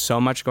like there's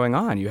so much going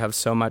on. You have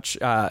so much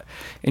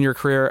in your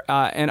career,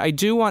 and I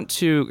do want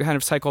to kind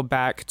of cycle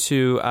back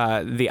to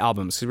the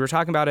albums because we were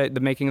talking about it,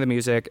 the making of the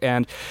music,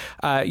 and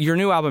your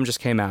new album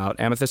just came out,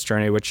 Amethyst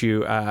Journey, which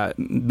you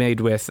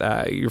made with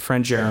your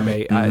friend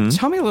Jeremy.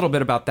 Tell me a little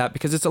bit about that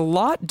because it's a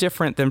lot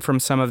different than from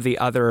some of the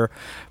other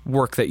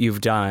work that you've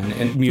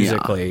done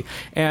musically.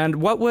 Yeah. And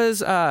what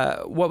was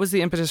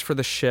the impetus for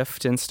the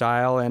shift in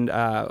style, and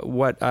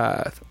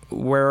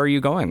where are you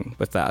going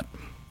with that?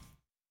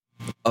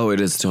 Oh,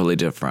 it is totally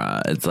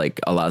different. It's like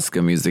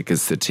Alaska music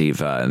is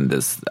sativa and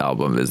this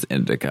album is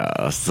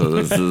indica. So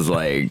this is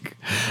like,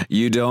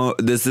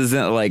 this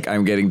isn't like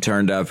I'm getting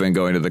turned up and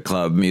going to the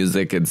club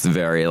music. It's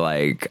very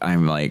like,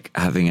 I'm like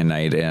having a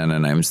night in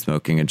and I'm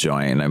smoking a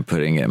joint and I'm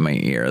putting it in my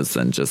ears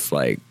and just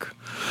like,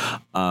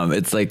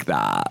 it's like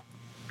that.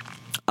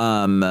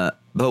 But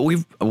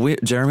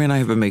Jeremy and I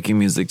have been making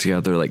music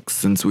together like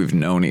since we've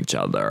known each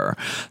other.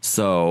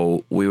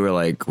 So we were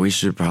like, we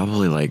should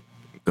probably like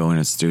go in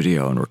a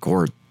studio and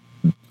record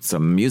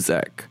some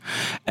music.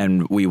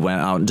 And we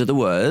went out into the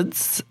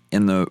woods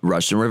in the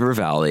Russian River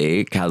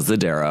Valley,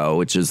 Cazadero,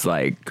 which is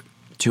like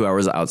 2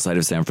 hours outside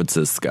of San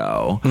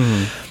Francisco.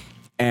 Mm-hmm.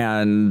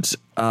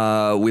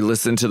 And we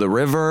listened to the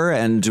river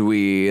and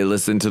we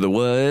listened to the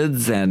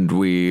woods and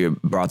we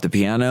brought the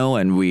piano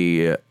and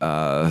we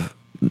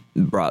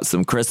brought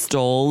some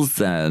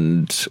crystals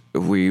and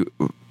we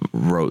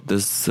wrote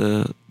this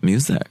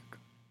music.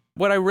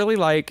 What I really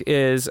like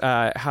is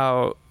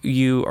how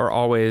you are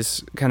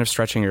always kind of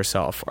stretching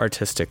yourself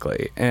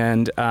artistically.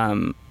 And,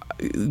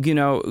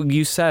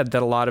 you said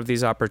that a lot of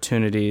these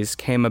opportunities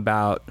came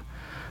about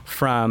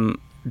from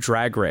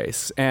Drag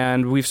Race.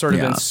 And we've sort of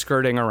been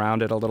skirting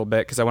around it a little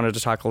bit because I wanted to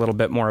talk a little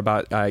bit more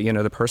about,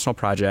 the personal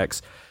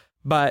projects.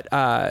 But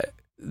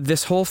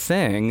this whole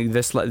thing,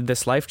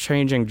 this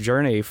life-changing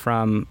journey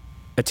from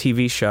a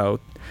TV show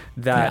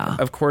that,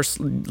 of course,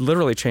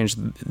 literally changed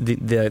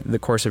the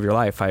course of your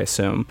life, I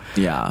assume.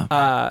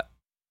 Yeah.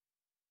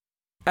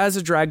 As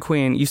a drag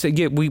queen, you said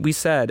we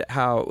said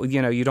how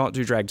you don't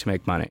do drag to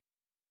make money,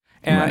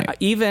 and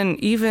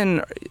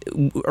even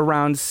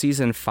around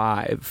season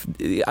 5,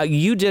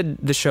 you did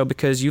the show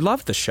because you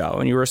loved the show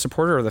and you were a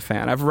supporter of the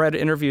fan. I've read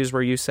interviews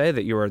where you say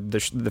that you were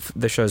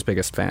the show's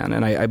biggest fan,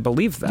 and I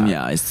believe that.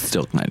 Yeah, I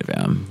still kind of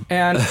am.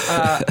 And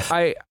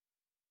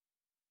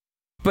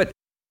but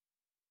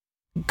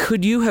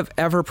could you have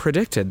ever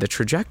predicted the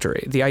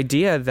trajectory? The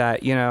idea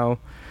that,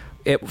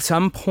 at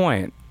some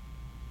point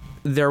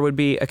there would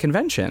be a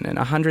convention and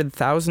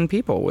 100,000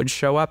 people would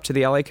show up to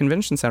the LA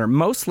Convention Center,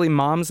 mostly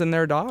moms and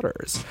their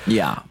daughters.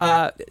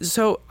 Yeah.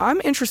 So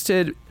I'm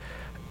interested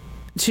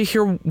to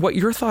hear what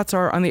your thoughts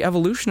are on the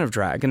evolution of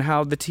drag and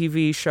how the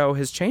TV show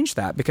has changed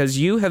that, because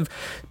you have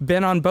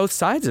been on both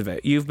sides of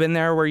it. You've been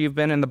there where you've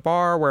been in the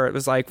bar where it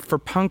was like for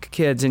punk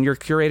kids and you're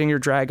curating your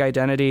drag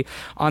identity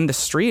on the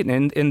street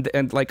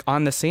and like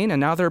on the scene. And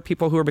now there are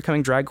people who are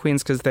becoming drag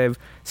queens because they've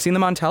seen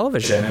them on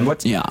television. And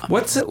what's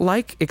it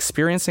like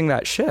experiencing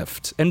that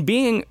shift and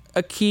being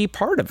a key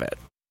part of it?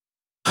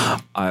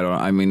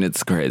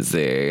 It's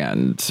crazy.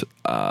 And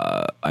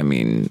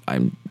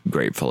I'm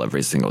grateful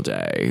every single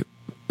day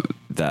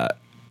that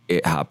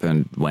it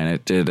happened when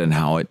it did and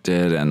how it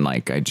did. And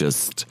like, I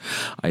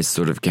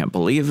sort of can't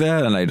believe it.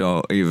 And I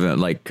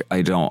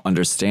don't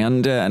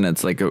understand it. And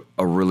it's like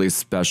a really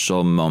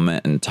special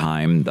moment in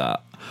time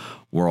that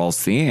we're all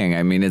seeing.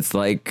 I mean, it's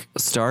like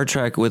Star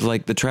Trek with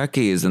like the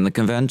Trekkies and the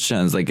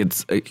conventions. Like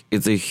it's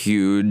a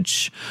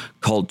huge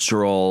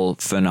cultural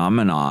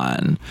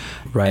phenomenon.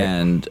 Right.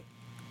 And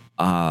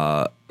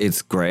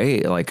it's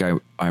great. Like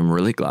I'm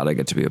really glad I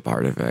get to be a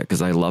part of it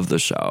because I love the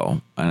show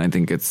and I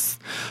think it's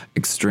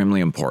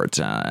extremely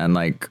important. And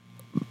like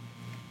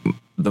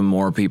the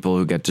more people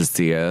who get to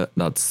see it,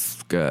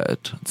 that's good.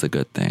 It's a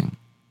good thing.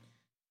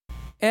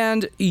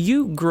 And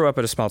you grew up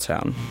at a small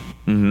town.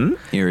 Mm-hmm.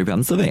 Erie,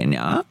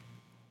 Pennsylvania.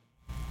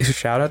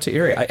 Shout out to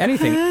Erie.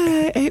 Anything.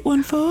 Hey,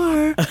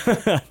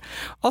 814.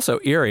 Also,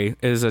 Erie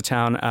is a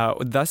town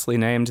thusly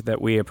named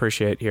that we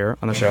appreciate here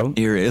on the show.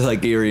 Erie,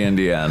 like Erie,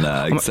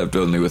 Indiana, except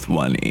only with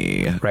one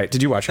E. Right.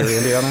 Did you watch Erie,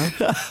 Indiana?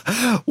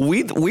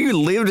 We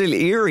lived in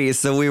Erie,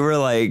 so we were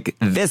like,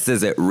 this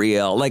isn't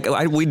real. Like,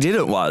 we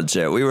didn't watch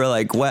it. We were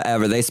like,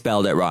 whatever, they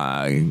spelled it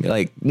wrong.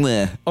 Like,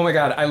 meh. Oh my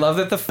God, I love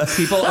that the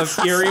people of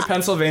Erie,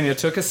 Pennsylvania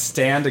took a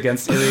stand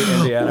against Erie,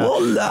 Indiana.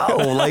 Well,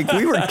 no, like,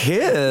 we were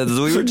kids.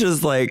 We were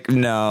just like,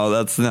 no,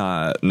 that's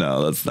not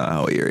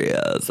how Erie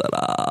is at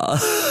all.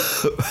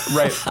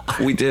 Right.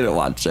 We didn't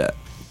watch it.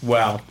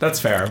 Wow, that's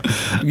fair.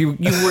 You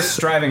were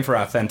striving for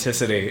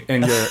authenticity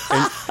in your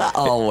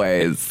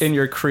always in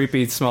your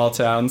creepy small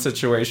town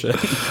situation.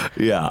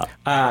 Yeah.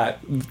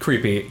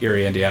 Creepy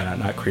Erie, Indiana,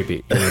 not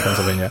creepy Erie,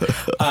 Pennsylvania.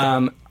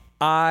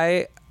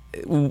 I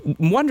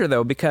wonder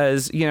though,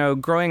 because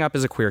growing up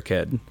as a queer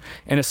kid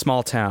in a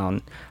small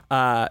town,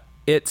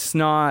 it's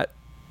not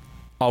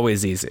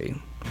always easy.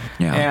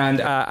 Yeah.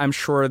 And I'm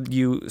sure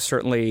you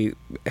certainly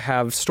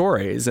have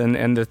stories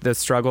and the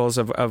struggles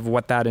of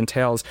what that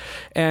entails.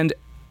 And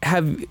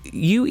have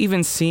you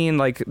even seen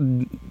like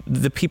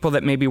the people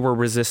that maybe were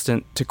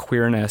resistant to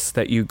queerness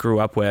that you grew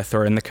up with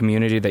or in the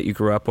community that you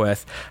grew up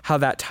with, how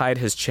that tide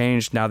has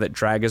changed now that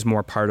drag is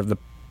more part of the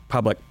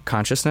public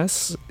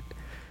consciousness?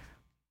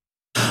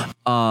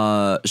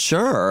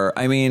 Sure.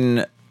 I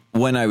mean,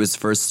 when I was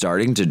first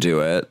starting to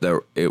do it,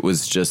 it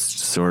was just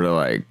sort of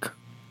like,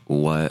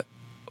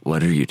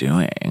 what are you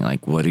doing?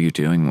 Like, what are you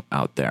doing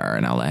out there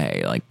in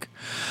LA? Like,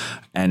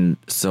 and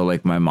so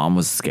like my mom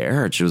was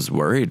scared. She was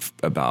worried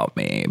about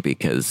me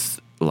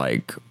because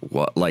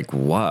what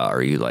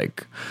are you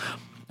like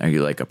are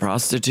you like a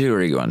prostitute? Or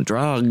are you on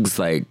drugs?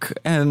 Like,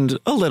 and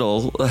a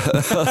little,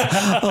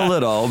 a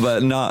little,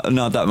 but not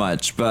that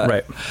much. But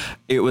Right.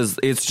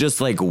 it's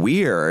just like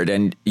weird.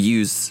 And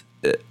you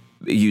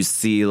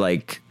see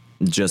like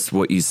just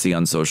what you see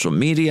on social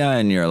media,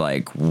 and you're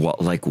like, what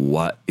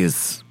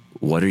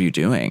are you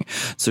doing?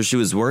 So she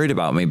was worried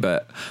about me,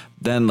 but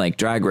then like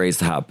Drag Race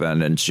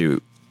happened, and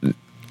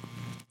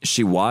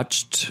she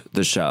watched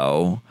the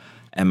show,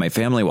 and my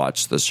family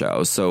watched the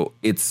show. So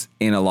it's,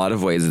 in a lot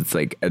of ways, it's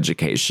like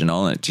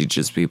educational, and it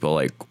teaches people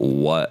like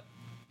what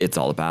it's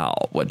all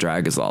about, what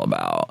drag is all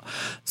about.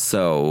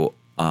 So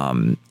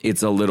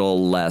it's a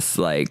little less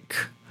like,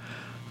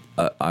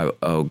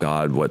 oh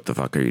God, what the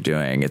fuck are you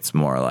doing? It's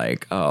more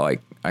like, oh,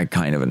 I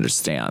kind of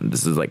understand.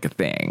 This is like a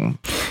thing.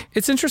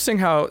 It's interesting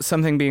how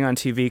something being on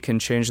TV can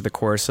change the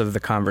course of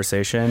the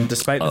conversation,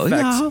 despite the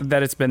fact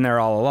that it's been there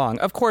all along.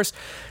 Of course,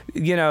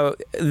 you know,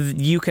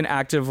 you can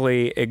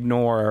actively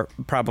ignore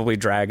probably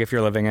drag if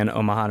you're living in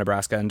Omaha,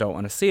 Nebraska, and don't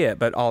want to see it.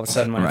 But all of a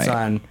sudden, when it's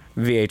on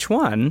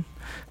VH1,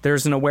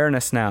 there's an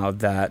awareness now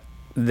that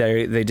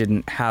they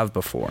didn't have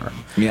before.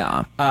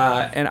 Yeah.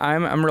 And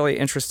I'm really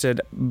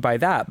interested by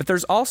that. But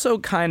there's also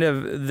kind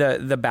of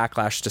the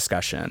backlash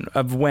discussion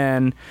of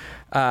when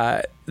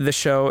the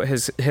show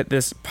has hit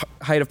this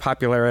height of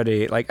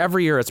popularity. Like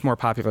every year it's more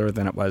popular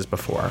than it was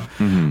before.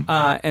 Mm-hmm.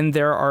 And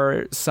there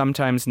are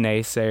sometimes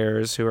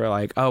naysayers who are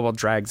like, oh, well,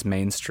 drag's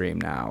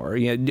mainstream now. Or,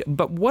 you know,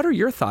 but what are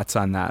your thoughts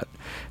on that?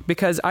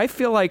 Because I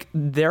feel like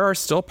there are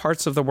still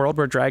parts of the world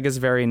where drag is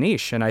very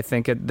niche. And I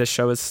think the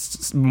show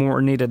is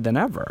more needed than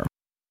ever.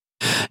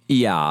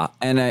 Yeah.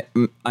 And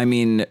I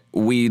mean,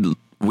 we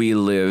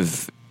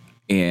live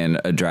in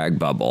a drag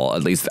bubble,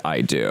 at least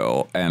I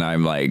do. And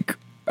I'm like,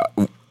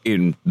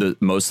 in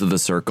most of the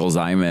circles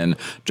I'm in,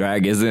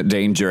 drag isn't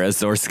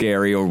dangerous or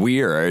scary or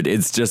weird.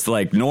 It's just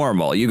like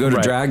normal. You go to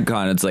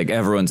DragCon, it's like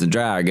everyone's in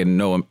drag and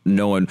no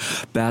one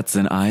bats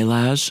an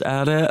eyelash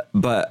at it.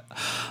 But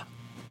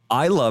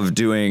I love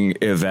doing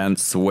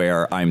events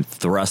where I'm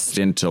thrust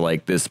into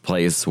like this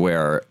place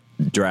where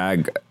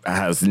drag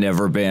has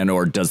never been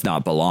or does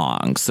not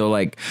belong. So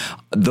like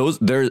those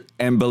there,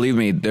 and believe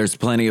me, there's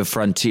plenty of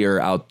frontier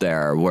out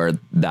there where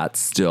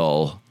that's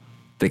still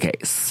the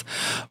case,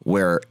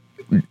 where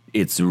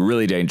it's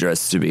really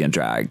dangerous to be in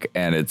drag,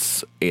 and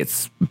it's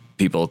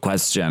people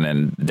question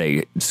and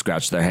they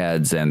scratch their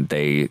heads and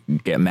they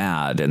get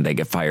mad and they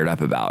get fired up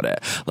about it.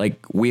 Like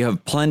we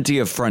have plenty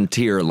of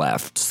frontier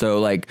left. So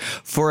like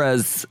for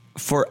as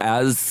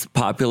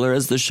popular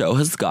as the show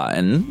has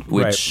gotten,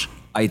 which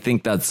I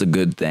think that's a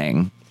good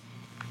thing.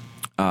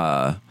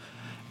 And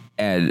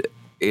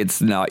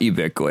it's not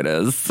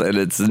ubiquitous, and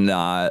it's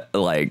not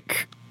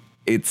like,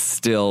 it's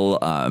still,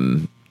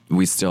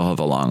 we still have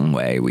a long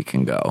way we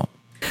can go.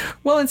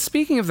 Well, and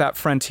speaking of that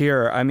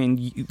frontier, I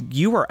mean,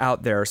 you were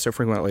out there so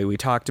frequently. We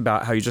talked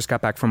about how you just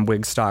got back from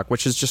Wigstock,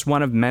 which is just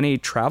one of many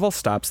travel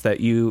stops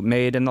that you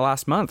made in the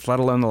last month, let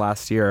alone the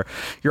last year.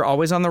 You're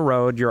always on the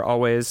road. You're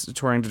always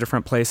touring to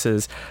different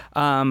places.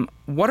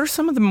 What are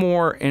some of the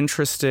more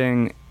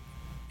interesting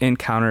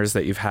encounters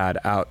that you've had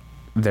out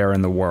there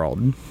in the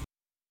world?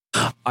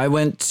 I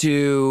went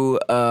to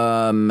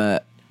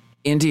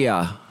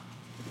India.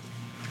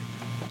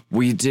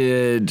 We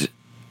did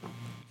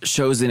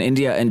shows in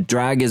India, and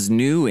drag is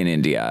new in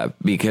India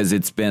because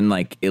it's been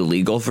like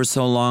illegal for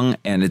so long,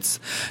 and it's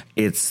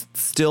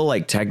still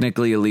like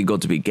technically illegal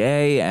to be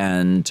gay.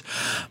 And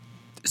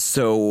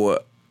so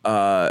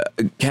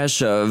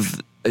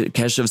Keshav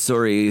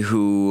Suri,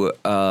 who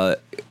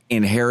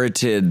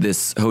inherited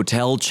this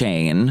hotel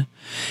chain,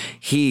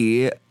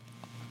 he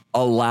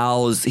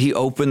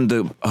opened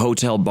the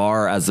hotel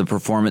bar as a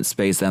performance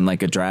space and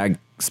like a drag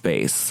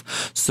space.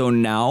 So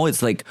now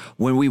it's like,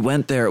 when we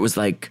went there, it was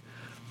like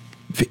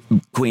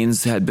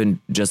queens had been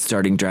just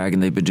starting drag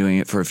and they've been doing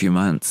it for a few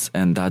months,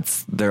 and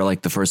they're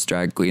like the first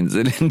drag queens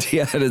in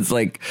India. And it's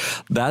like,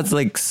 that's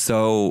like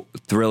so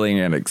thrilling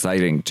and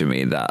exciting to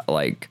me that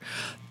like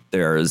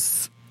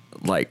there's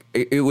like,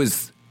 it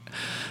was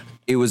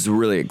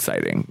really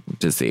exciting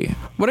to see.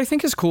 What I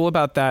think is cool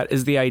about that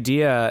is the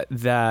idea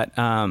that,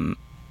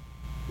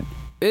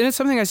 and it's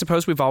something I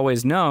suppose we've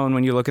always known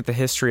when you look at the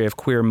history of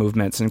queer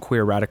movements and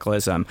queer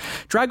radicalism.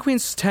 Drag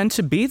queens tend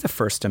to be the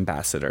first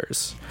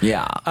ambassadors.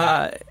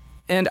 Yeah.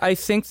 And I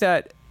think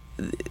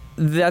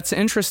that's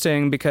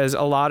interesting because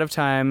a lot of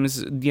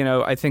times, you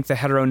know, I think the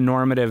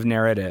heteronormative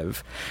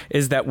narrative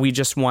is that we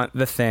just want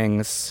the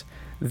things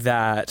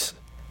that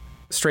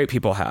straight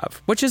people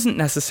have, which isn't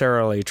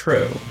necessarily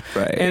true.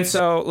 Right. And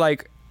so,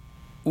 like,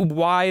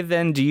 why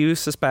then do you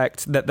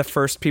suspect that the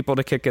first people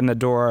to kick in the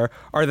door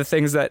are the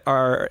things that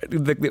are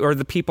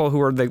the people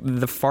who are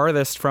the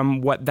farthest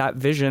from what that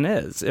vision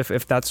is,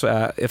 if that's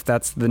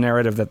the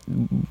narrative that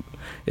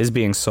is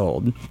being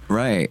sold?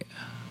 Right.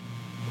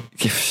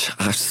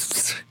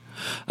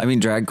 I mean,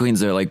 drag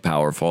queens are like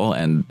powerful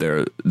and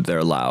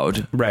they're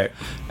loud, right?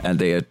 And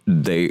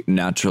they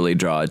naturally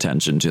draw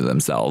attention to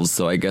themselves.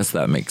 So I guess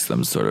that makes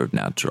them sort of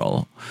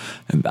natural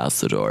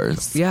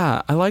ambassadors.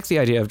 Yeah, I like the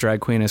idea of drag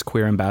queen as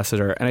queer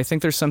ambassador, and I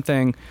think there's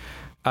something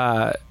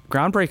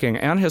groundbreaking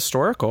and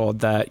historical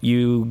that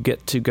you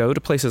get to go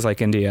to places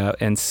like India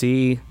and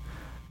see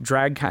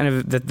drag, kind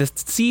of the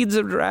seeds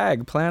of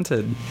drag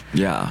planted.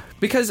 Yeah.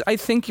 Because I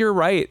think you're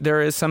right.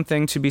 There is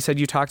something to be said.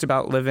 You talked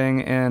about living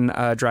in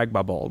a drag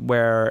bubble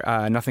where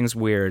nothing's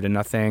weird and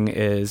nothing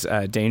is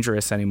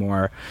dangerous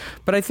anymore.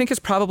 But I think it's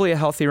probably a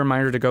healthy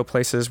reminder to go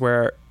places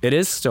where it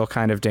is still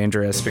kind of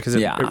dangerous, because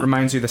it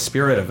reminds you the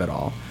spirit of it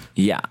all.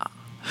 Yeah.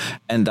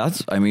 And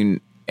that's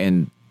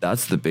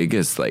the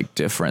biggest like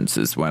difference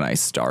is when I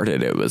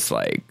started, it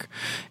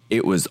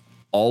was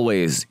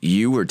always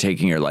you were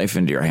taking your life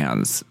into your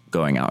hands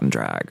going out in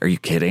drag. Are you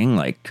kidding?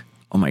 Like,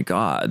 oh my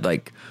God,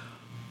 like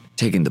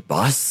taking the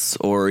bus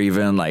or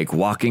even like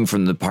walking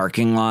from the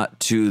parking lot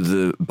to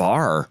the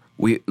bar.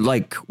 We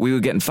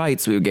would get in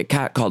fights. We would get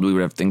catcalled. We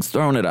would have things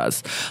thrown at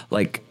us.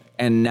 Like,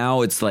 and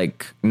now it's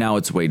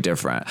way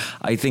different.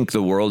 I think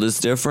the world is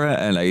different.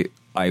 And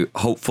I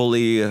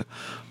hopefully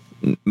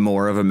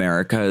more of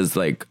America is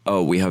like,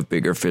 oh, we have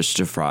bigger fish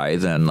to fry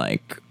than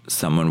like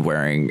someone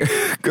wearing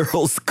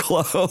girls'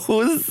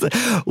 clothes.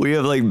 We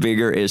have like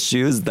bigger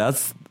issues.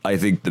 That's, I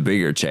think, the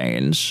bigger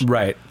change.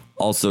 Right.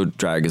 Also,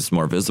 drag is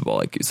more visible,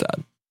 like you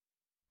said.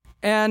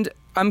 And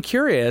I'm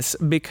curious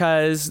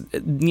because,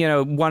 you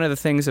know, one of the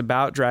things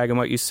about drag and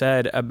what you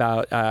said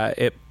about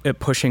it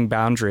pushing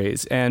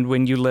boundaries, and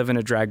when you live in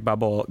a drag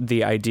bubble,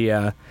 the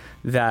idea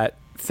that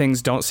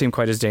things don't seem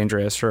quite as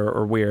dangerous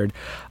or weird.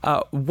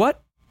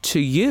 What to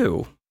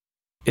you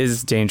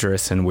is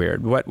dangerous and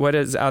weird? What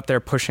is out there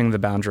pushing the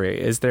boundary?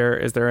 Is there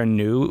a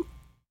new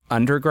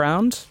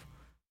underground?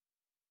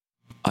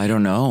 I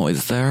don't know.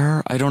 Is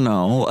there? I don't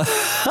know.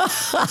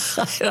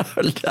 I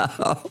don't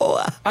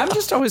know. I'm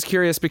just always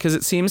curious because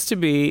it seems to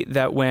be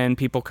that when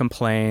people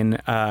complain,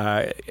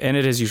 and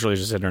it is usually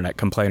just internet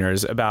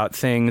complainers about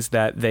things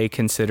that they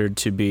considered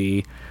to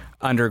be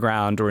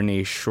underground or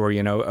niche or,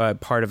 you know,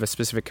 part of a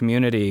specific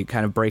community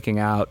kind of breaking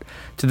out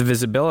to the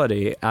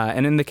visibility.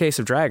 And in the case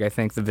of drag, I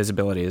think the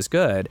visibility is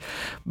good,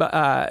 but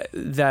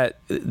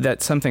that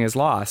something is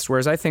lost.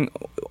 Whereas I think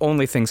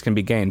only things can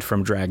be gained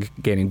from drag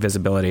gaining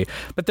visibility.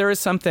 But there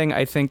is something,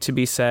 I think, to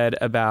be said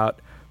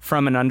about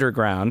from an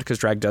underground, because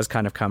drag does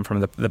kind of come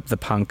from the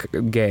punk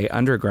gay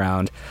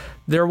underground,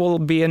 there will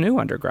be a new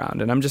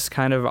underground. And I'm just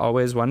kind of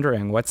always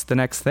wondering, what's the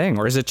next thing?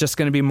 Or is it just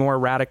going to be more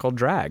radical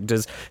drag?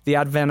 Does the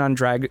advent on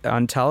drag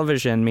on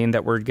television mean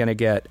that we're going to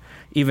get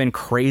even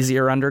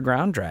crazier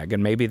underground drag?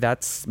 And maybe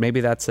that's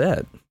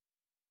it.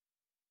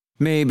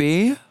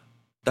 Maybe.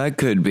 That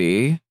could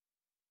be.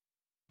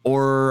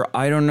 Or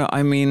I don't know.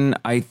 I mean,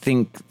 I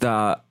think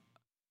that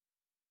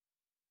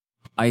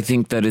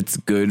it's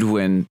good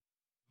when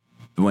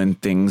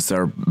things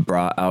are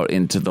brought out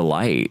into the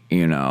light,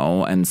 you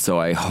know? And so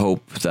I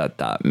hope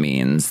that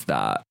means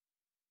that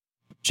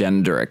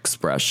gender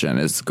expression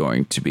is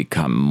going to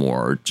become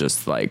more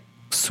just like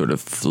sort of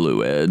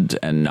fluid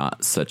and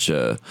not such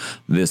a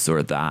this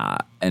or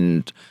that.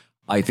 And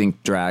I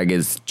think drag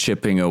is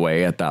chipping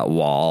away at that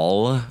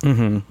wall,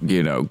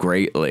 you know,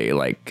 greatly.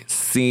 Like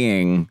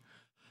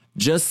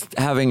just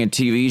having a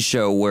TV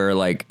show where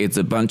like it's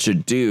a bunch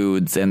of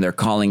dudes and they're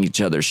calling each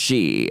other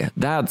she,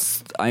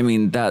 that's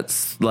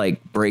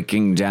like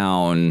breaking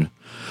down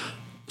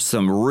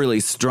some really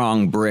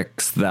strong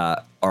bricks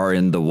that are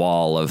in the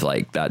wall of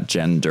like that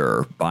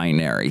gender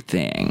binary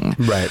thing.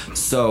 Right.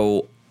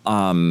 So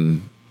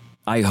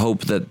I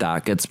hope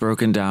that gets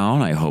broken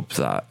down. I hope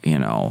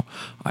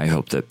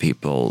that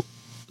people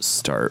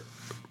start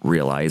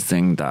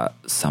realizing that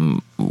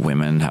some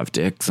women have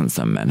dicks and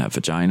some men have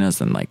vaginas,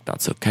 and like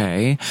that's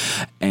okay.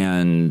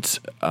 And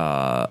so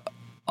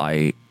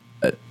I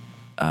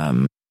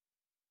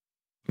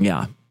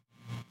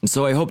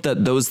hope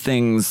that those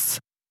things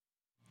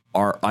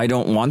I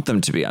don't want them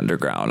to be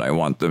underground. I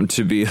want them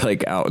to be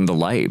like out in the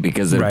light,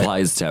 because it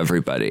applies to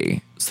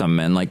everybody. Some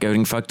men like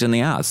getting fucked in the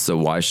ass, so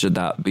why should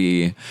that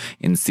be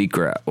in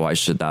secret? Why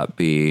should that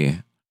be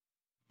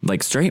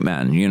like straight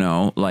men, you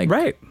know? Like,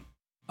 right.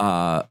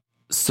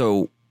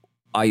 So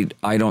I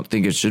don't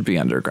think it should be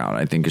underground.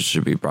 I think it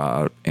should be brought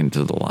out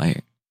into the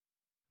light.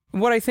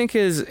 What I think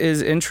is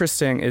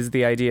interesting is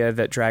the idea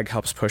that drag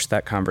helps push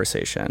that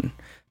conversation.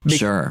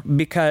 Sure.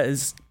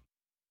 Because,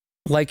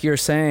 like you're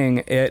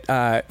saying, it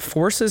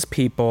forces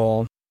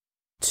people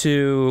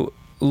to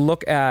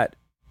look at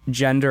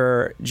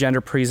gender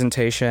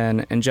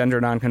presentation and gender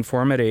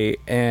nonconformity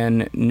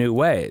in new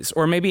ways,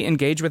 or maybe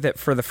engage with it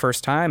for the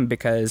first time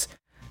because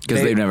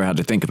they've never had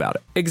to think about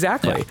it.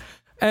 Exactly. Yeah.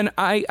 And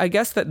I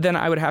guess that then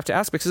I would have to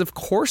ask, because of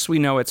course we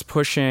know it's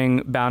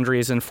pushing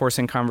boundaries and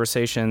forcing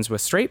conversations with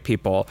straight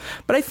people,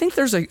 but I think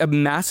there's a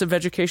massive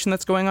education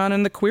that's going on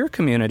in the queer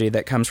community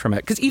that comes from it.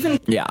 Because even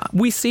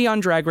we see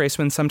on Drag Race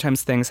when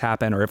sometimes things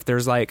happen, or if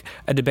there's like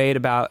a debate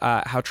about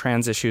how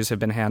trans issues have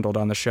been handled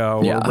on the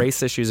show, or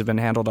race issues have been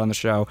handled on the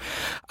show,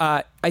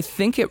 I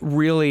think it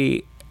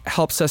really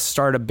helps us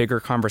start a bigger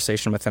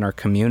conversation within our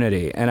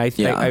community. And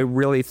I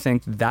really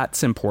think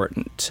that's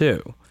important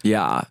too.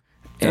 Yeah,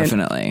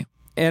 definitely.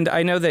 And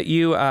I know that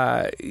you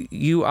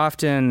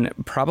often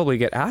probably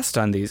get asked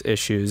on these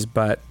issues,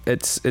 but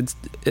it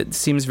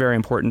seems very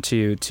important to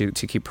you to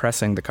keep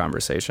pressing the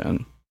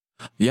conversation.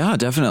 Yeah,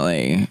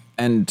 definitely.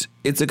 And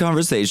it's a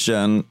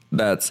conversation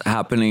that's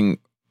happening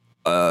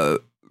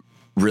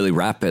really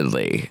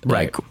rapidly.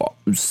 Right.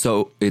 Like,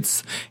 so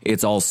it's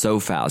all so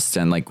fast,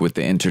 and like with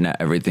the internet,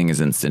 everything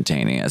is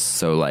instantaneous.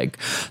 So like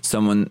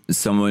someone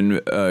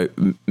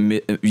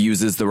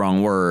uses the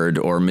wrong word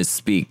or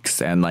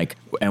misspeaks,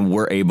 and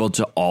we're able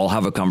to all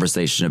have a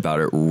conversation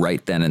about it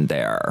right then and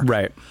there.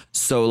 Right.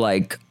 So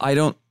like I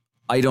don't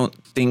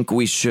think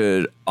we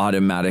should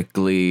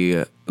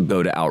automatically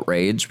go to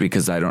outrage,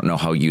 because I don't know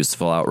how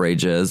useful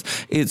outrage is.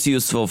 It's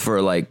useful for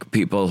like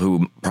people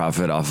who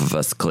profit off of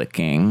us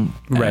clicking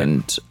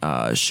and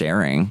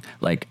sharing.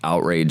 Like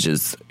outrage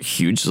is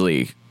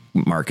hugely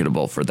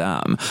marketable for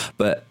them,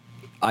 but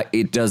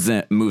it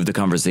doesn't move the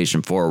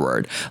conversation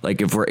forward.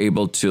 Like if we're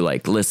able to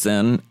like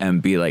listen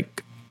and be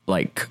like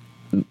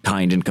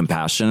kind and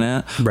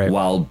compassionate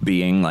while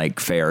being like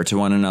fair to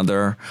one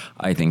another,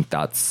 I think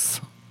that's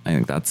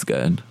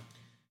good.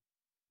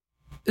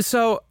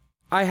 So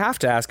I have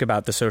to ask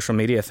about the social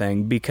media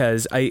thing,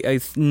 because I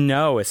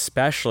know,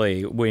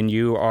 especially when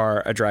you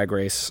are a Drag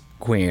Race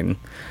queen,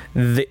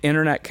 the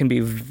internet can be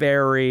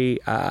very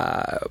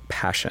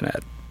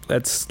passionate.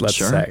 Let's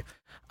sure. say.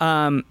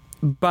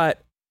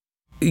 But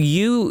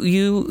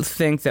you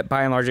think that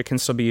by and large it can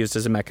still be used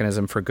as a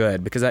mechanism for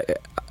good, because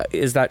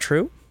is that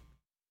true?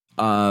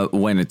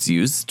 When it's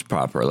used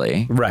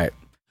properly. Right.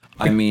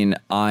 I mean,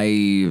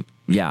 I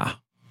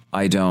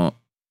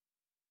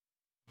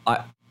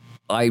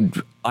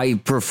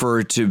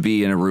prefer to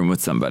be in a room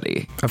with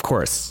somebody. Of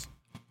course.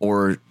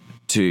 Or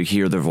to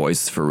hear their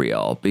voice for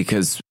real,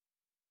 because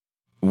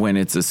when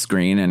it's a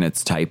screen and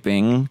it's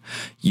typing,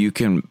 you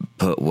can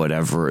put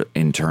whatever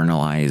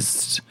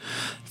internalized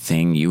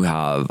thing you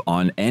have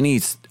on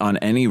any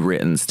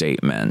written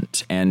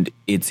statement, and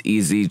it's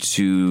easy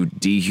to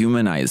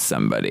dehumanize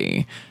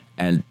somebody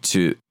and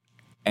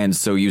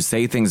so you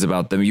say things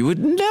about them you would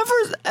never,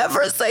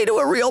 ever say to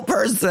a real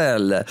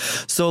person.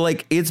 So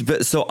like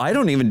so I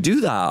don't even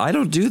do that. I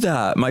don't do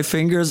that. My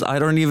fingers, I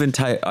don't even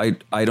type.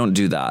 I don't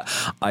do that.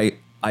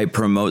 I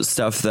promote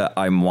stuff that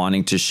I'm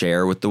wanting to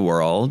share with the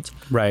world.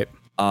 Right.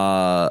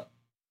 But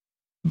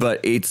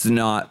it's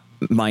not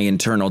my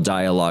internal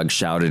dialogue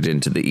shouted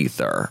into the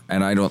ether.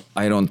 And I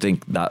don't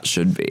think that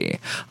should be.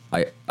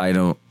 I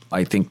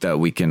think that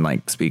we can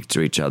like speak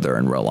to each other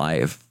in real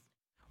life.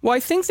 Well, I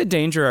think the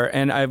danger,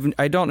 and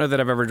I don't know that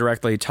I've ever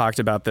directly talked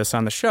about this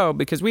on the show,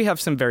 because we have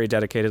some very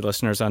dedicated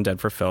listeners on Dead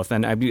for Filth,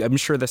 and I'm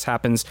sure this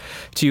happens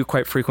to you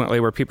quite frequently,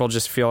 where people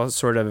just feel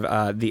sort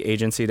of the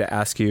agency to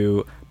ask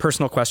you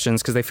personal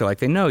questions because they feel like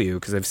they know you,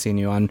 because they've seen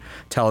you on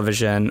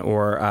television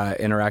or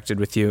interacted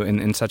with you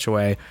in such a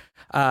way.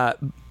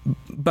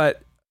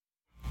 But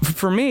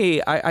for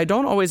me, I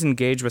don't always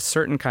engage with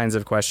certain kinds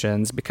of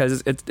questions,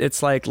 because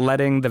it's like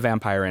letting the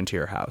vampire into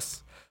your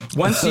house.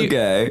 Once you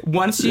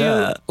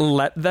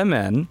let them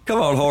in,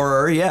 come on,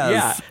 horror, yes.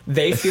 Yeah,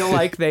 they feel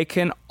like they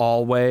can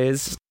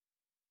always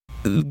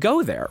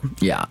go there.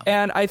 Yeah.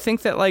 And I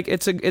think that like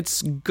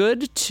it's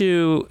good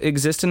to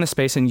exist in the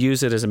space and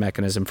use it as a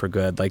mechanism for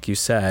good, like you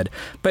said,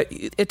 but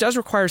it does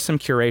require some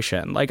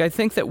curation. Like I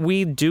think that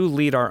we do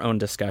lead our own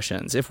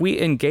discussions. If we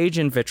engage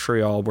in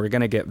vitriol, we're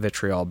going to get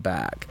vitriol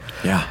back.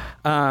 Yeah.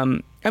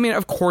 I mean,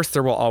 of course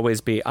there will always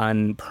be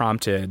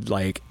unprompted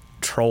like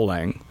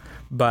trolling,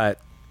 but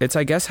it's,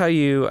 I guess, how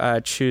you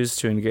choose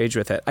to engage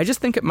with it. I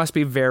just think it must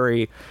be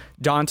very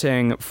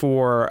daunting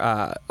for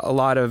a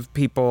lot of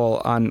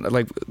people on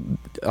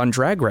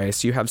Drag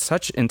Race. You have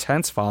such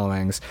intense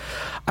followings.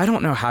 I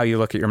don't know how you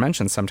look at your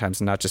mentions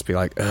sometimes and not just be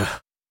like,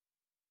 ugh.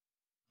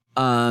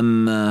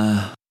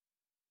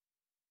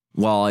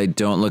 Well, I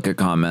don't look at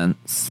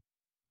comments.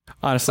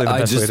 Honestly, the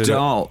best way to do it.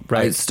 don't.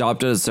 Right. I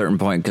stopped at a certain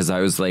point because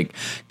I was like,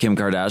 Kim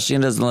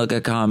Kardashian doesn't look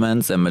at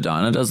comments and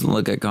Madonna doesn't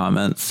look at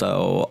comments.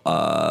 So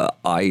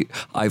I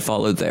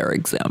followed their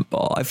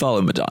example. I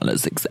followed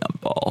Madonna's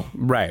example.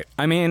 Right.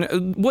 I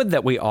mean, would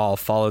that we all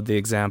followed the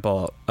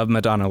example of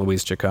Madonna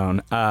Louise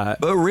Chacon.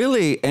 But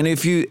really, and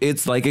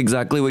it's like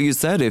exactly what you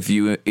said. If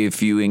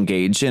you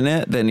engage in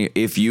it, then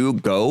if you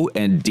go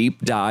and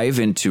deep dive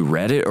into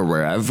Reddit or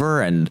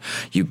wherever, and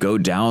you go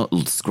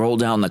down, scroll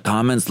down the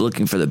comments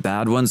looking for the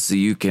bad ones so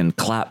you can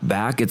clap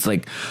back, it's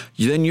like,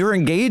 then you're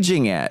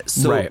engaging it.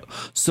 So, right.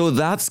 So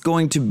that's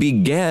going to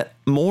beget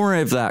more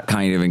of that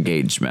kind of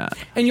engagement.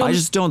 And I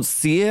just don't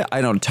see it.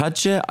 I don't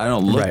touch it. I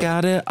don't look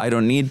at it. I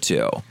don't need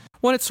to.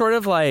 Well, it's sort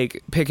of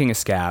like picking a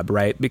scab,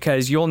 right?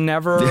 Because you'll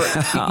never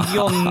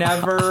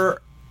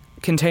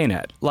contain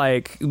it.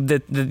 Like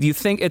you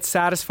think it's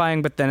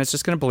satisfying, but then it's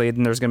just going to bleed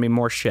and there's going to be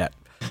more shit.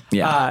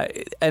 Yeah.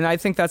 And I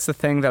think that's the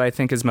thing that I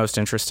think is most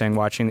interesting,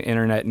 watching the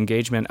internet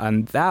engagement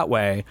on that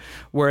way,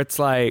 where it's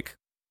like,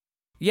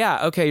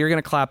 yeah, okay, you're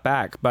going to clap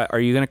back, but are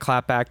you going to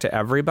clap back to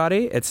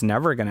everybody? It's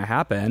never going to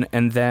happen.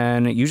 And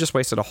then you just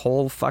wasted a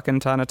whole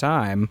fucking ton of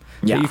time.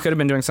 Yeah. That you could have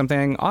been doing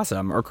something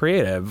awesome or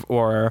creative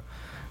or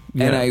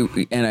And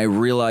I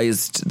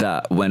realized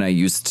that when I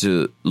used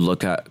to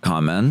look at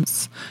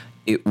comments,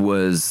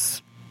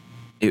 it's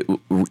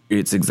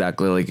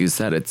exactly like you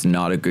said. It's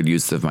not a good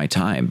use of my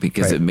time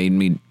because it made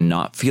me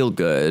not feel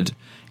good,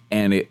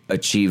 and it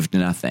achieved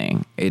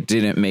nothing. It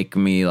didn't make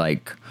me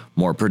like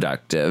more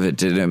productive.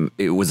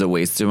 It was a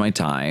waste of my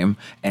time,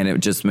 and it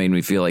just made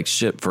me feel like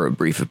shit for a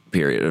brief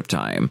period of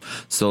time.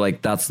 So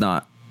like that's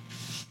not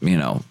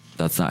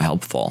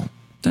helpful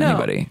to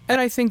anybody.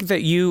 And I think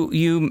that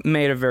you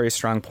made a very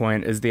strong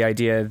point, is the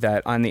idea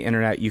that on the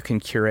internet you can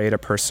curate a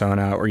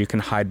persona, or you can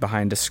hide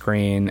behind a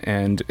screen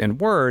and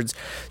words,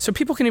 so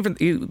people can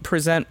even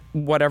present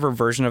whatever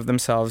version of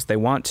themselves they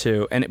want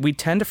to. And we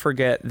tend to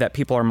forget that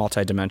people are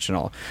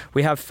multidimensional.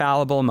 We have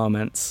fallible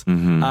moments,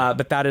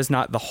 but that is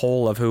not the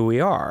whole of who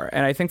we are.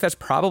 And I think that's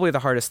probably the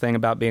hardest thing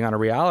about being on a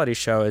reality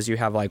show, is you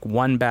have like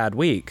one bad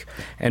week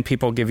and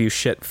people give you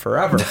shit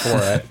forever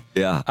for it.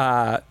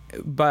 Yeah.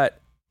 But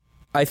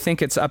I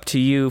think it's up to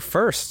you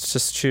first to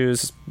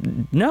choose,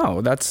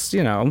 no, that's,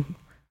 I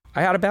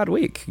had a bad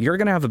week. You're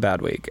going to have a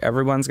bad week.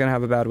 Everyone's going to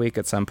have a bad week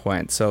at some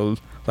point. So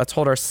let's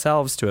hold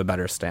ourselves to a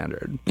better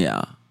standard.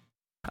 Yeah.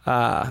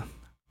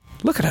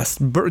 Look at us,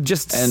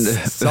 just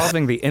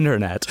solving the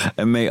internet.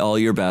 And may all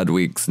your bad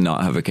weeks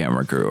not have a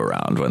camera crew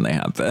around when they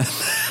happen.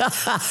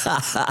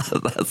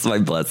 That's my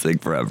blessing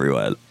for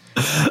everyone.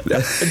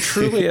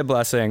 Truly a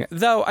blessing.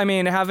 Though, I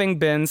mean, having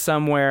been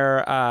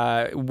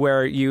somewhere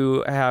where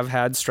you have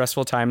had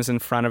stressful times in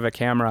front of a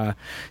camera,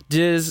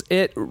 does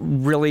it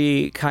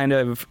really kind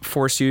of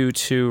force you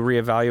to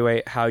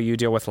reevaluate how you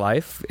deal with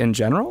life in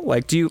general?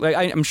 Like,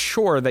 I'm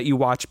sure that you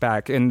watch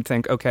back and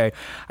think, okay,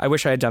 I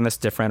wish I had done this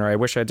different, or I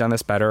wish I had done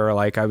this better, or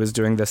like I was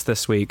doing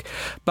this week.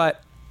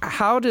 But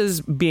how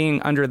does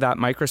being under that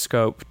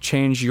microscope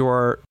change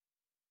your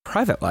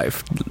private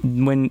life?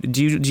 When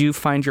do you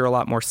find you're a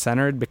lot more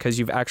centered because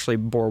you've actually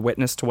bore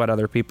witness to what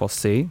other people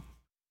see?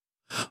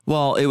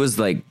 Well,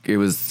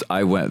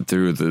 I went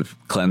through the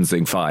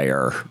cleansing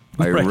fire.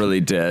 I really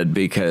did,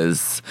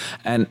 because,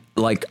 and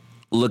like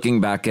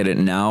looking back at it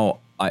now,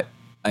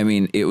 I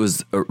mean, it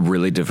was a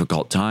really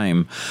difficult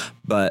time,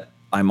 but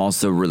I'm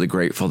also really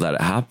grateful that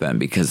it happened,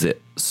 because it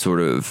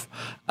sort of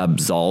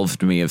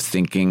absolved me of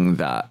thinking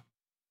that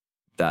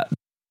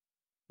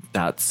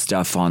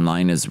stuff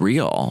online is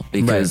real,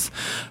 because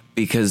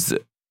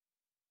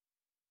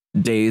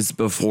days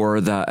before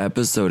that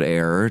episode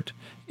aired,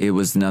 it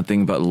was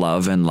nothing but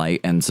love and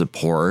light and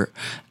support.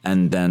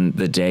 And then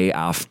the day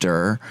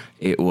after,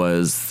 it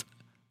was,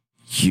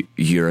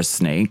 you're a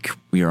snake,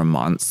 you're a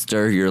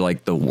monster, you're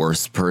like the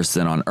worst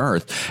person on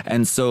earth.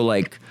 And so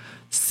like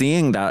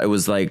seeing that, it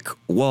was like,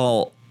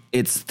 well,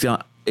 it's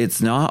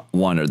not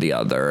one or the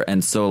other.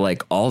 And so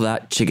like all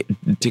that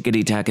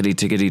tickety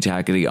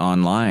tackety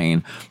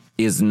online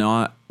is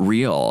not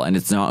real, and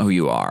it's not who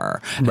you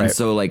are. Right. And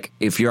so like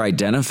if you're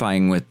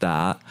identifying with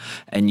that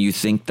and you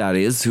think that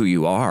is who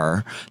you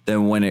are,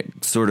 then when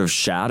it sort of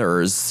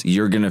shatters,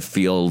 you're going to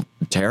feel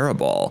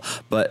terrible.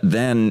 But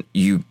then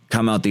you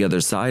come out the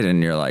other side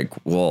and you're like,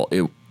 well,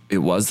 it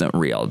wasn't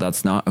real.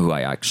 That's not who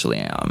I actually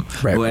am.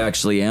 Right. Who I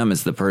actually am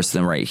is the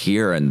person right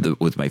here and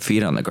with my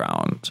feet on the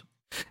ground.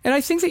 And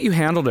I think that you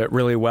handled it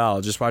really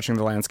well, just watching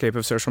the landscape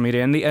of social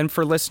media. And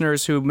for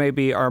listeners who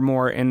maybe are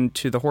more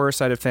into the horror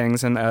side of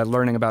things and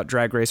learning about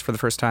Drag Race for the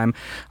first time,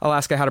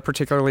 Alaska had a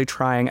particularly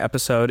trying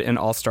episode in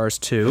All Stars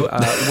 2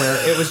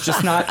 where it was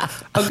just not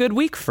a good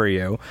week for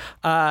you.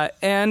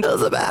 And it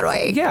was a bad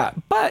week. Yeah,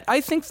 but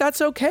I think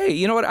that's okay.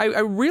 You know what?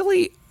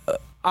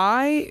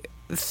 I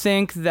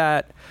think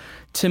that,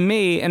 to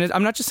me, and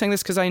I'm not just saying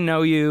this because I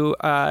know you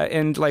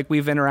and like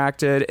we've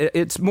interacted,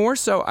 it's more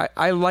so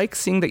I like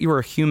seeing that you're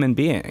a human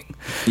being.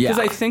 Because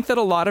I think that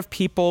a lot of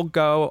people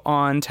go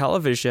on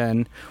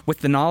television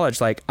with the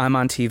knowledge like, I'm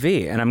on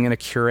TV and I'm going to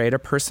curate a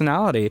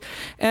personality.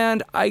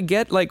 And I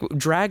get like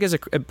drag is a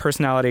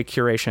personality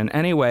curation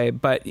anyway,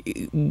 but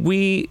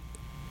we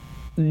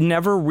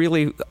never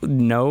really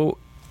know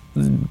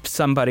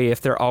somebody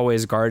if they're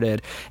always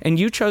guarded. And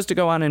you chose to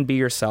go on and be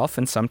yourself,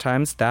 and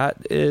sometimes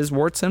that is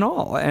warts and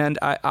all. And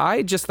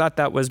I just thought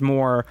that was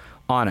more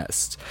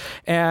honest.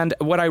 And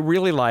what I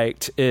really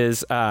liked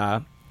is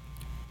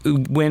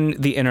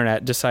when the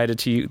internet decided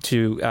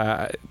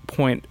to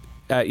point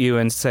at you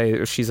and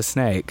say she's a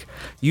snake,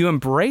 you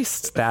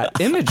embraced that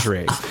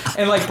imagery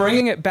and like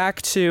bringing it back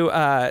to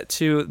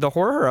the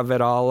horror of it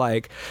all.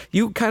 Like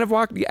you kind of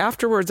walked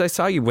afterwards. I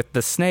saw you with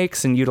the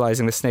snakes and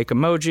utilizing the snake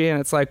emoji,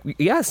 and it's like,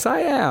 yes,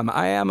 I am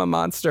a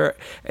monster.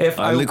 If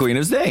I'm the queen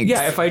of snakes.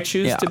 Yeah, if I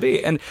choose to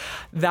be. And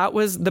that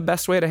was the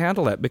best way to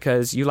handle it,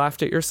 because you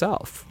laughed at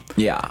yourself.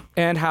 Yeah.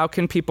 And how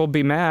can people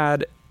be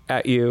mad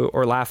at you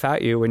or laugh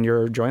at you when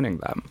you're joining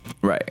them?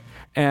 Right.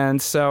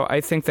 And so I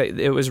think that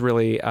it was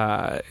really,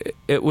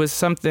 it was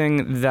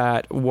something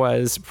that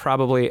was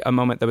probably a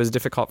moment that was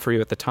difficult for you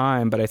at the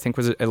time, but I think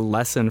was a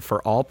lesson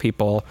for all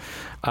people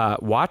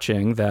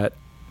watching, that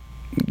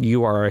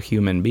you are a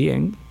human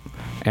being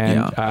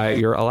And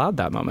you're allowed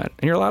that moment.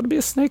 And you're allowed to be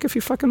a snake if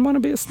you fucking want to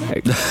be a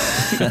snake.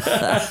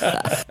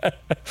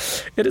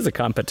 It is a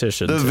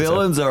competition. The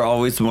villains are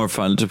always more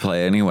fun to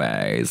play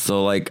anyway.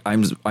 So like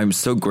I'm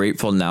so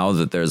grateful now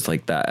that there's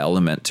like that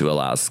element to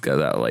Alaska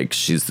that like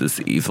she's this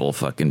evil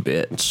fucking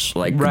bitch.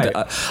 Like right.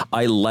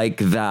 I like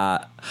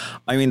that.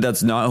 I mean,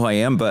 that's not who I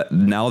am, but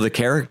now the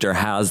character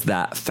has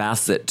that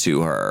facet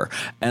to her.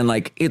 And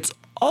like it's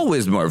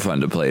always more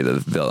fun to play the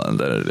villain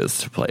than it is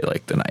to play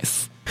like the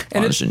nice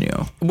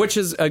ingenue. Which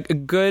is a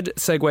good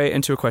segue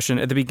into a question.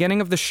 At the beginning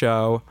of the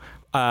show,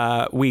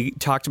 we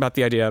talked about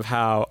the idea of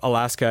how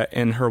Alaska,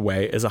 in her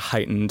way, is a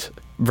heightened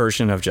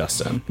version of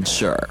Justin.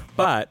 Sure.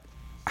 But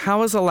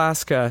how is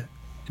Alaska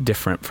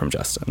different from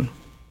Justin?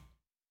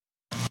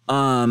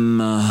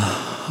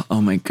 Oh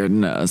my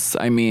goodness.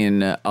 I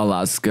mean,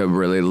 Alaska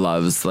really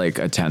loves like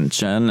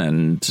attention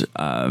and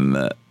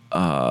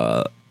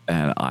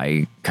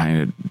I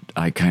kind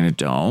of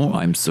don't.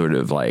 I'm sort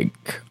of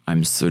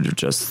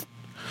just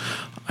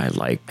I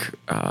like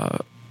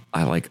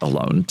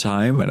alone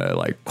time and I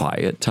like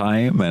quiet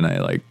time and I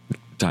like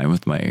time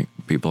with my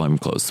people I'm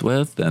close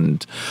with.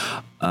 And,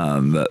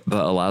 but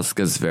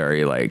Alaska's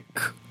very like,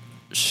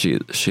 she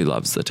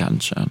loves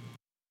attention.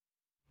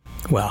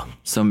 Well,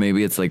 so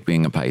maybe it's like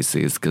being a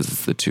Pisces because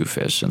it's the two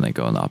fish and they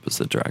go in the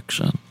opposite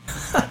direction.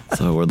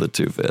 So we're the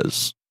two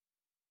fish.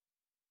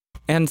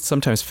 And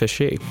sometimes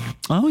fishy.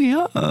 Oh,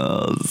 yeah.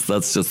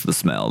 That's just the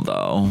smell,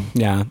 though.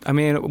 Yeah. I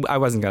mean, I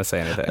wasn't going to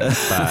say anything.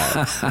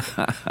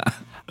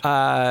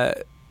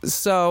 But,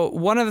 so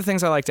one of the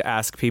things I like to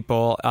ask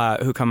people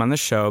who come on the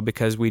show,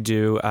 because we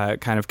do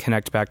kind of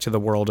connect back to the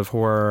world of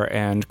horror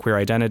and queer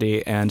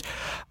identity. And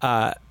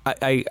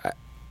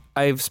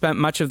I've spent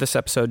much of this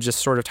episode just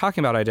sort of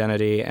talking about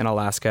identity in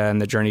Alaska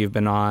and the journey you've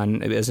been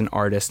on as an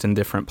artist in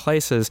different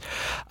places.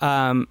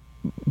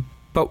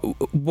 But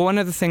one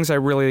of the things I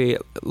really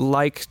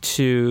like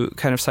to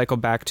kind of cycle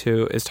back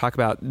to is talk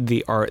about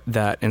the art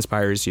that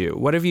inspires you.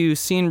 What have you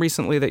seen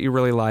recently that you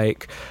really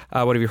like?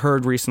 What have you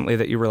heard recently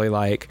that you really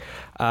like?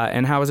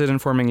 And how is it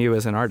informing you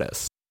as an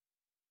artist?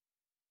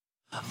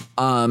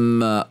 I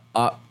don't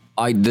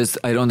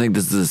think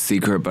this is a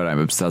secret, but I'm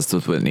obsessed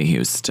with Whitney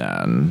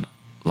Houston.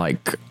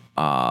 Like,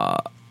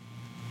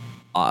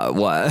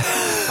 what?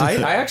 I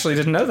actually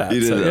didn't know that. You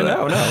didn't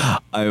know that? No.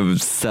 I'm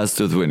obsessed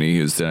with Whitney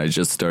Houston. I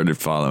just started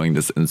following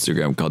this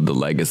Instagram called The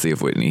Legacy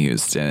of Whitney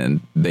Houston. And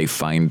they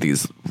find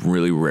these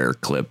really rare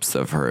clips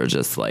of her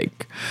just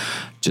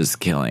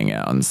killing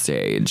it on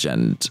stage.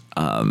 And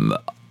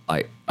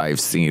I've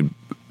seen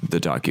the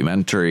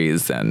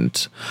documentaries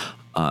and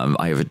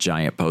I have a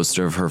giant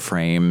poster of her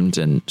framed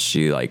and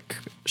she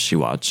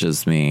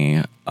watches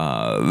me.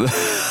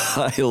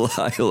 I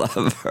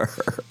love her.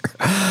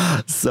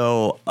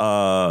 So,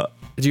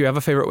 do you have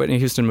a favorite Whitney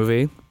Houston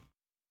movie?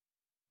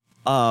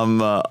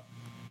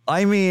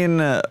 I mean,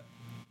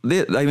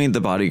 The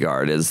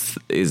Bodyguard is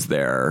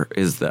that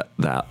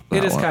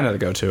it is one. kind of the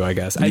go-to, I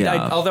guess.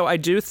 Yeah. Although I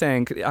do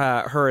think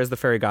her as the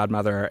fairy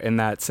godmother in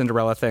that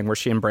Cinderella thing where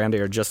she and Brandy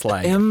are just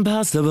like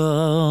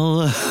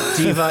impossible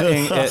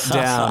diva-ing it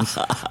down.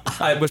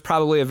 It was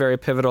probably a very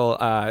pivotal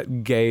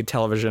gay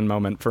television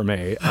moment for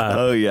me.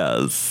 Oh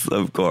yes,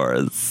 of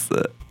course.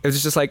 It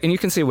was just like, and you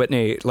can see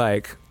Whitney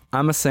like,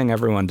 I'm gonna sing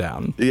everyone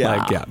down. Yeah.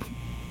 Like,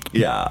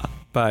 yeah.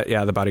 But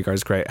yeah, The Bodyguard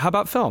is great. How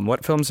about film?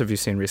 What films have you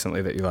seen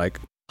recently that you like?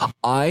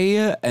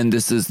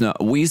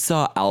 We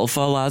saw Alpha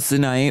last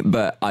night,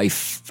 but I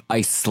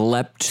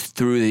slept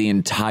through the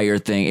entire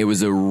thing. It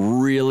was a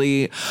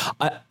really,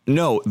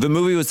 no, the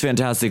movie was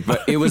fantastic,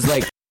 but it was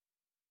like,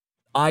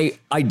 I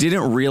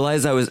didn't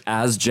realize I was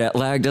as jet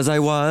lagged as I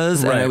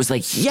was. Right. And I was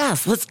like,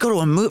 yes, let's go to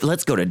a movie.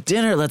 Let's go to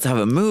dinner. Let's have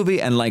a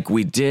movie. And like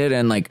we did.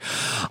 And like,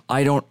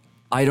 I don't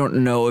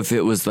know if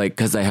it was like,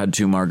 cause I had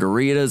 2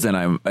 margaritas and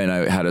I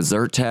had a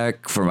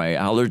Zyrtec for my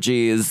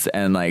allergies.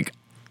 And like,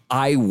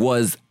 I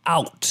was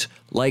out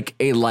like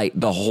a light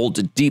the whole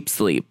deep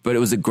sleep, but it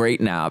was a great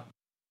nap.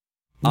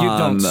 You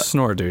don't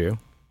snore, do you?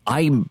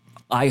 I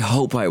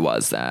hope I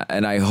was that.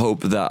 And I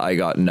hope that I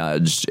got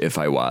nudged if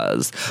I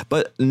was,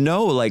 but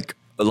no, like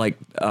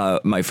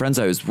my friends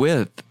I was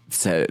with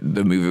said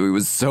the movie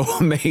was so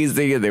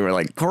amazing and they were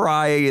like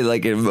crying and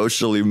like it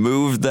emotionally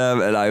moved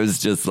them. And I was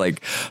just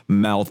like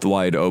mouth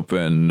wide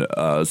open,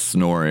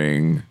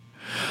 snoring.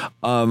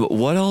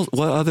 What else?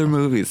 What other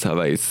movies have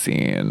I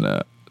seen?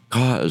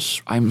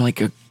 Gosh, I'm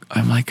like a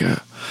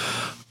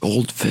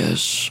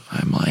goldfish.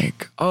 I'm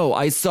like, oh,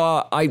 I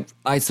saw a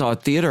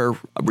theater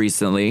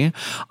recently.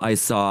 I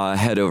saw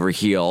Head Over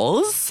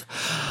Heels.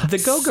 The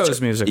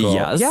Go-Go's musical.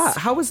 Yes. Yeah.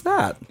 How was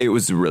that? It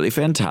was really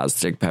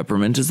fantastic.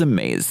 Peppermint is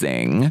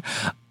amazing.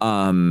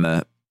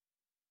 And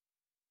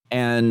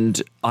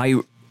I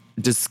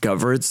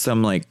discovered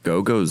some like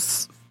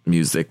Go-Go's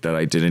music that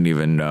I didn't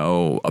even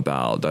know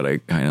about that I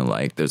kind of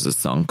like. There's a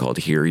song called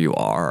Here You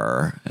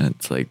Are. And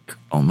it's like,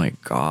 oh my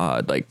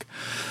God, like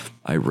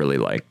I really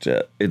liked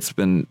it. It's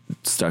been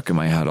stuck in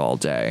my head all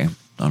day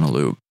on a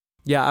loop.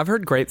 Yeah, I've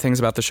heard great things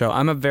about the show.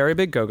 I'm a very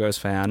big Go-Go's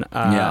fan.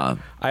 Yeah.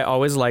 I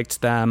always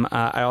liked them.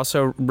 I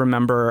also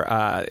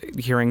remember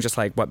hearing just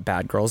like what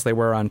bad girls they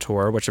were on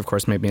tour, which of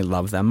course made me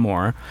love them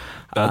more.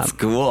 That's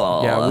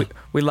cool. Yeah,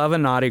 we love a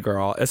naughty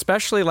girl,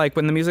 especially like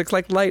when the music's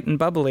like light and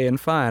bubbly and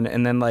fun,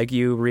 and then like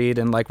you read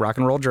in like rock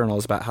and roll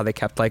journals about how they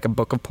kept like a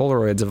book of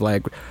Polaroids of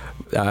like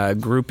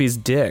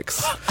groupies'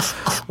 dicks.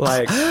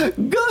 Like,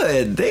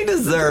 good. They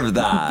deserve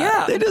that.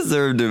 Yeah. They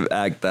deserve to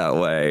act that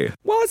way.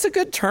 well, it's a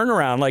good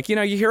turnaround. Like, you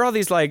know, you hear all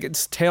these like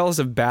tales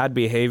of bad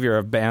behavior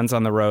of bands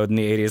on the road in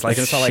the 80s. Like,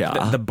 it's all like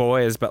Yeah. the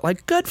boys, but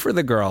like good for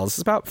the girls.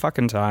 It's about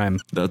fucking time.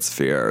 That's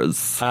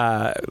fierce.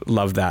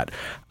 Love that.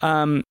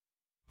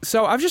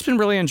 So I've just been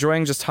really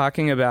enjoying just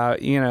talking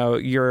about, you know,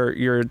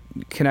 your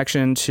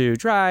connection to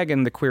drag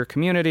and the queer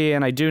community.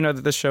 And I do know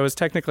that this show is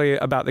technically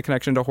about the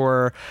connection to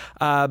horror.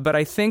 But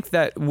I think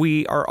that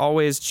we are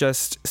always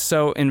just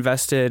so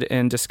invested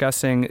in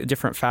discussing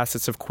different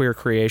facets of queer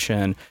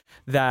creation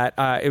that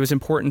it was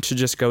important to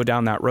just go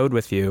down that road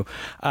with you.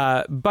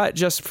 But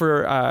just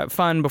for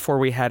fun, before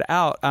we head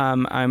out,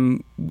 I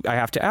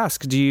have to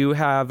ask, do you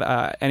have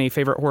any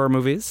favorite horror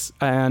movies?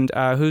 And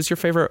who's your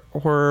favorite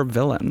horror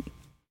villain?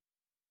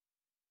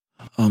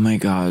 Oh my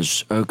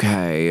gosh.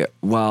 Okay.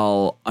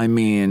 Well, I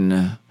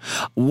mean,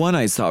 one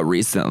I saw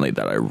recently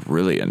that I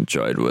really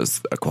enjoyed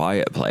was A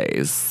Quiet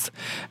Place.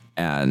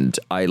 And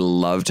I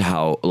loved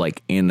how,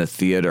 like, in the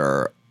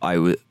theater,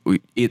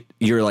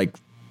 you're like,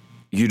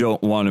 you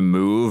don't want to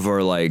move,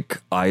 or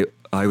like, I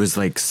was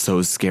like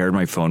so scared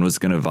my phone was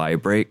going to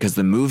vibrate because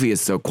the movie is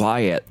so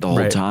quiet the whole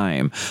Right.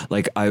 time.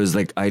 Like, I was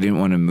like, I didn't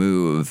want to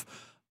move.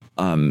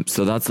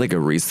 So that's like a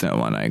recent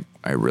one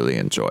I really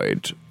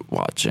enjoyed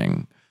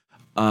watching.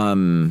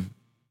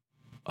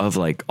 Of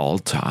like all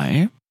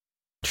time,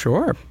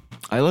 Sure.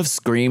 I love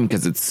Scream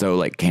because it's so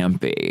like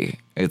campy.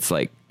 It's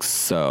like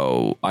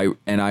so I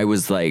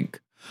was like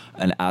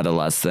an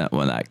adolescent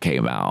when that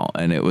came out,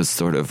 and it was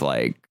sort of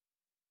like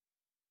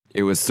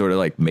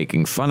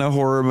making fun of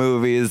horror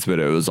movies, but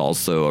it was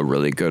also a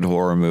really good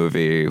horror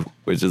movie,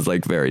 which is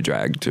like very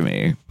drag to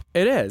me.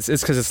 It is.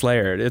 It's because it's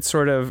layered. It's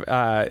sort of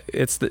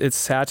it's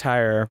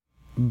satire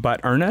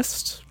but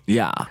earnest.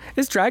 Yeah.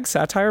 Is drag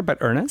satire but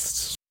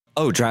earnest?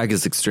 Oh, drag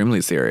is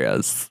extremely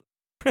serious,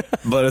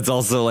 but it's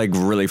also like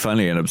really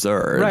funny and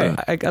absurd. Right.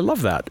 I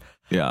love that.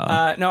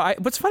 Yeah.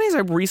 What's funny is I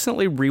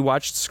recently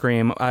rewatched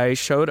Scream. I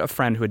showed a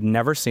friend who had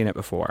never seen it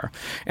before.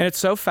 And it's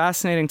so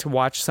fascinating to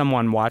watch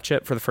someone watch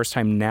it for the first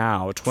time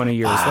now, 20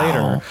 years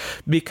later.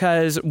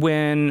 Because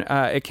when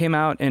it came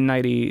out in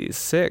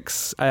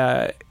 96,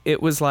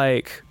 it was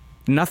like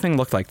nothing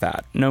looked like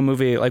that. No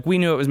movie. Like, we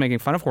knew it was making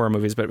fun of horror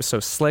movies, but it was so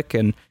slick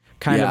and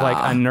kind of like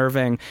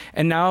unnerving.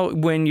 And now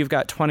when you've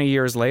got 20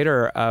 years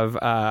later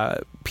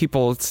of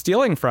people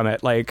stealing from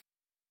it, like,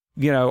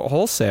 you know,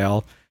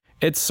 wholesale,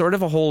 it's sort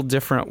of a whole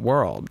different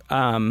world,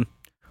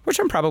 which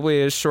I'm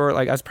probably as sure,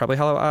 like, that's probably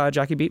how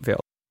Jackie Beat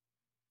feels.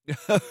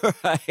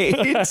 Right.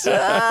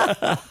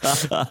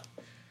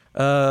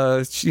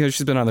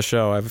 She's been on the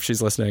show.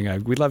 She's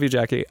listening. We love you,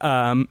 Jackie.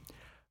 One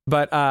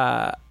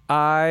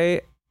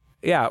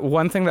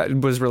thing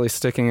that was really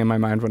sticking in my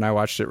mind when I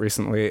watched it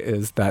recently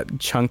is that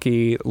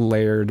chunky,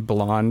 layered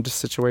blonde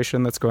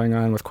situation that's going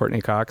on with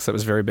Courtney Cox. That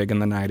was very big in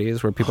the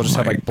 90s, where people just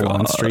have like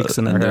blonde streaks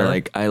in their and hair. they're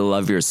like, I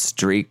love your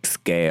streak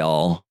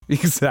scale.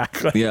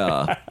 Exactly.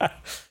 Yeah.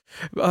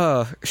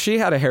 She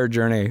had a hair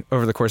journey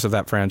over the course of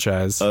that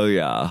franchise. Oh,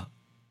 yeah.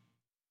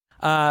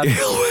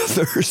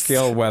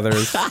 Gail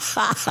Weathers.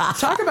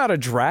 Talk about a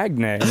drag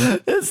name.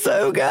 It's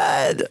so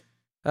good.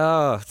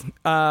 Oh,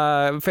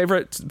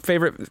 favorite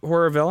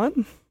horror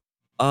villain?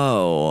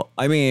 Oh,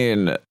 I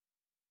mean,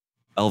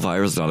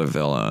 Elvira's not a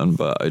villain,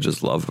 but I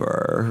just love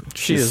her.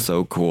 She's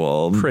so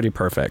cool. Pretty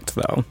perfect,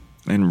 though.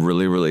 And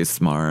really, really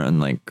smart and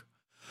like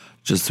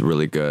just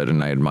really good.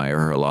 And I admire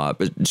her a lot,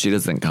 but she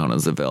doesn't count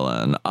as a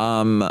villain.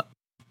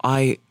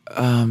 I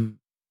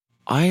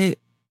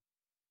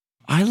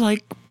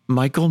like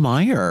Michael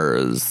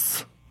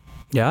Myers.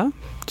 Yeah?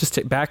 Just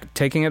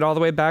taking it all the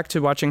way back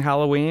to watching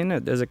Halloween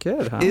as a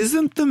kid, huh?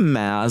 Isn't the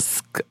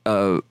mask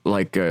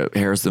like a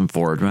Harrison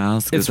Ford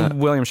mask? It's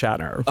William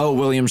Shatner. Oh,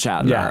 William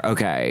Shatner. Yeah.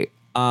 Okay.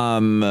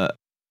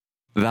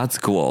 That's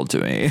cool to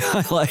me.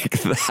 I like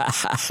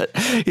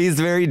that. He's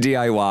very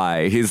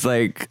DIY. He's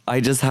like, I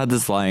just had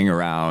this lying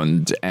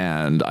around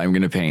and I'm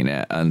going to paint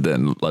it and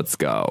then let's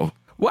go.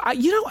 Well,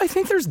 I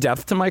think there's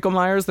depth to Michael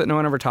Myers that no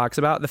one ever talks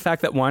about. The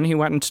fact that, one, he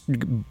went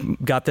and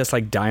got this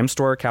like dime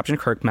store Captain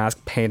Kirk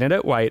mask, painted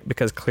it white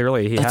because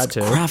clearly he had to.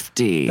 That's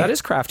crafty. That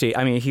is crafty.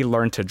 I mean, he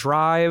learned to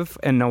drive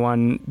and no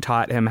one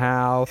taught him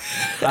how.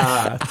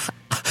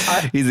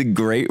 He's a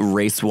great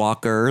race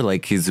walker.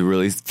 Like, he's a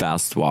really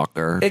fast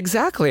walker.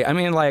 Exactly. I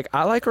mean, like,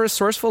 I like a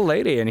resourceful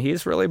lady, and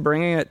he's really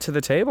bringing it to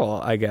the table,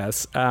 I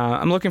guess.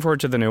 I'm looking forward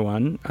to the new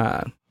one.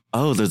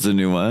 Oh, there's a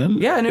new one?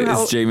 Yeah,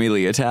 Is Jamie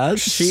Lee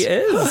attached? She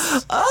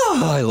is.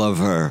 Oh, I love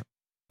her.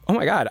 Oh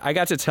my God. I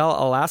got to tell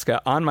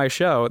Alaska on my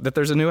show that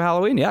there's a new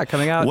Halloween. Yeah,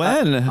 coming out.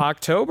 When?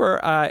 October.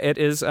 It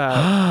is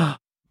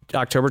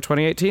October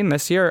 2018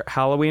 this year,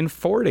 Halloween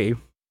 40.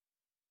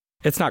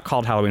 It's not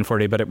called Halloween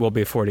 40, but it will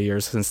be 40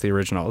 years since the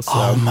original. So.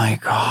 Oh my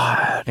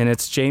God. And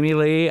it's Jamie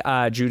Lee,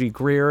 Judy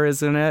Greer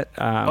is in it.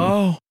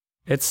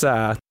 It's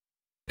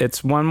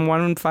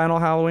one final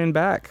Halloween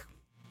back.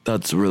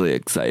 That's really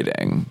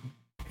exciting.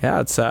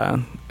 Yeah, it's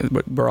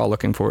we're all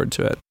looking forward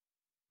to it.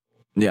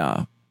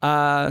 Yeah.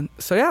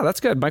 So yeah, that's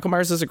good. Michael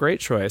Myers is a great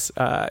choice.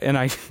 And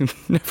I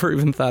never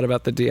even thought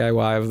about the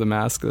DIY of the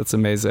mask. That's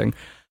amazing.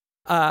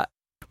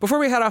 Before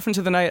we head off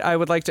into the night, I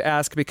would like to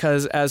ask,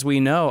 because as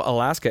we know,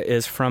 Alaska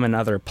is from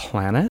another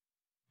planet.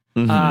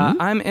 Mm-hmm.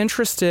 I'm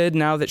interested,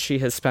 now that she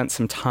has spent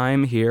some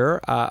time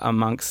here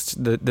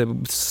amongst the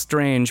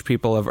strange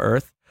people of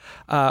Earth,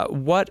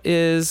 what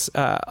is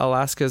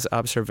Alaska's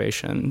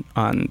observation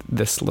on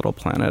this little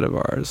planet of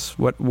ours?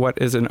 What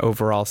is an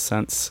overall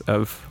sense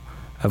of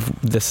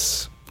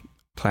this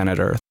planet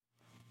Earth?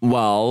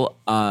 Well,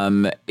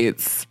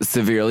 it's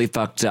severely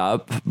fucked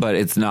up, but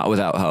it's not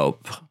without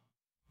hope.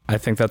 I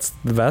think that's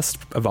the best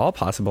of all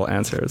possible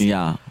answers.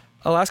 Yeah.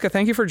 Alaska,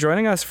 thank you for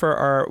joining us for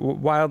our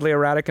wildly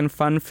erratic and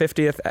fun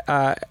 50th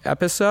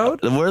episode.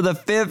 We're the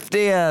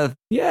 50th.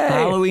 Yay.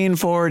 Halloween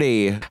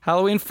 40.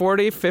 Halloween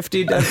 40,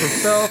 50 Dead for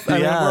Filth. I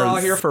mean, we're all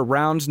here for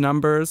round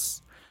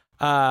numbers.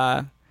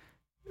 Where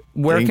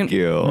can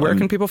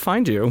people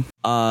find you?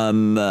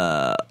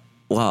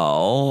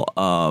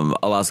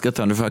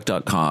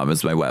 AlaskaThunderfuck.com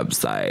is my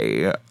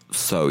website,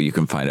 so you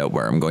can find out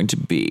where I'm going to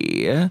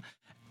be.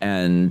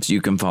 And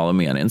you can follow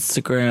me on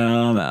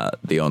Instagram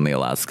at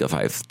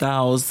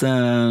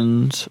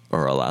TheOnlyAlaska5000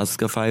 or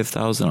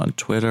Alaska5000 on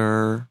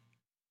Twitter.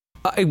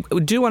 I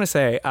do want to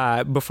say,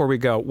 before we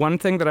go, one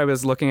thing that I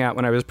was looking at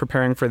when I was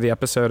preparing for the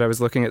episode, I was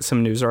looking at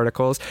some news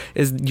articles,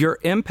 is your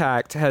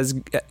impact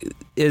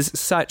is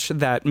such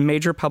that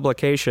major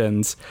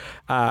publications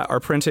are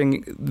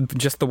printing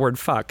just the word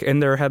fuck in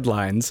their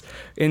headlines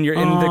in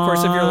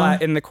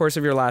the course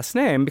of your last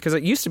name, because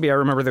it used to be, I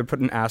remember they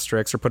put an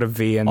asterisk or put a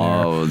V in there.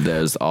 Oh,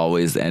 there's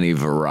always any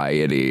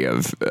variety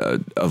of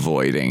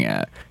avoiding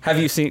it. Have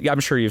you seen,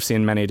 I'm sure you've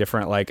seen many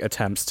different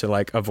attempts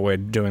to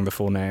avoid doing the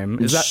full name.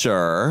 Is that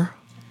sure?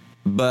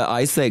 But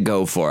I say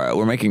go for it.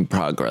 We're making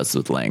progress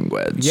with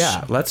language.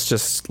 Yeah, let's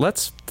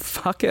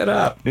fuck it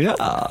up.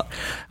 Yeah.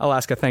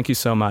 Alaska, thank you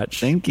so much.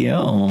 Thank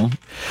you.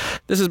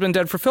 This has been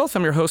Dead for Filth.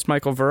 I'm your host,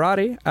 Michael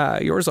Verratti.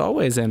 Yours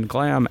always in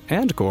glam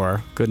and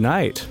gore. Good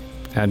night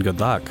and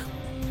good luck.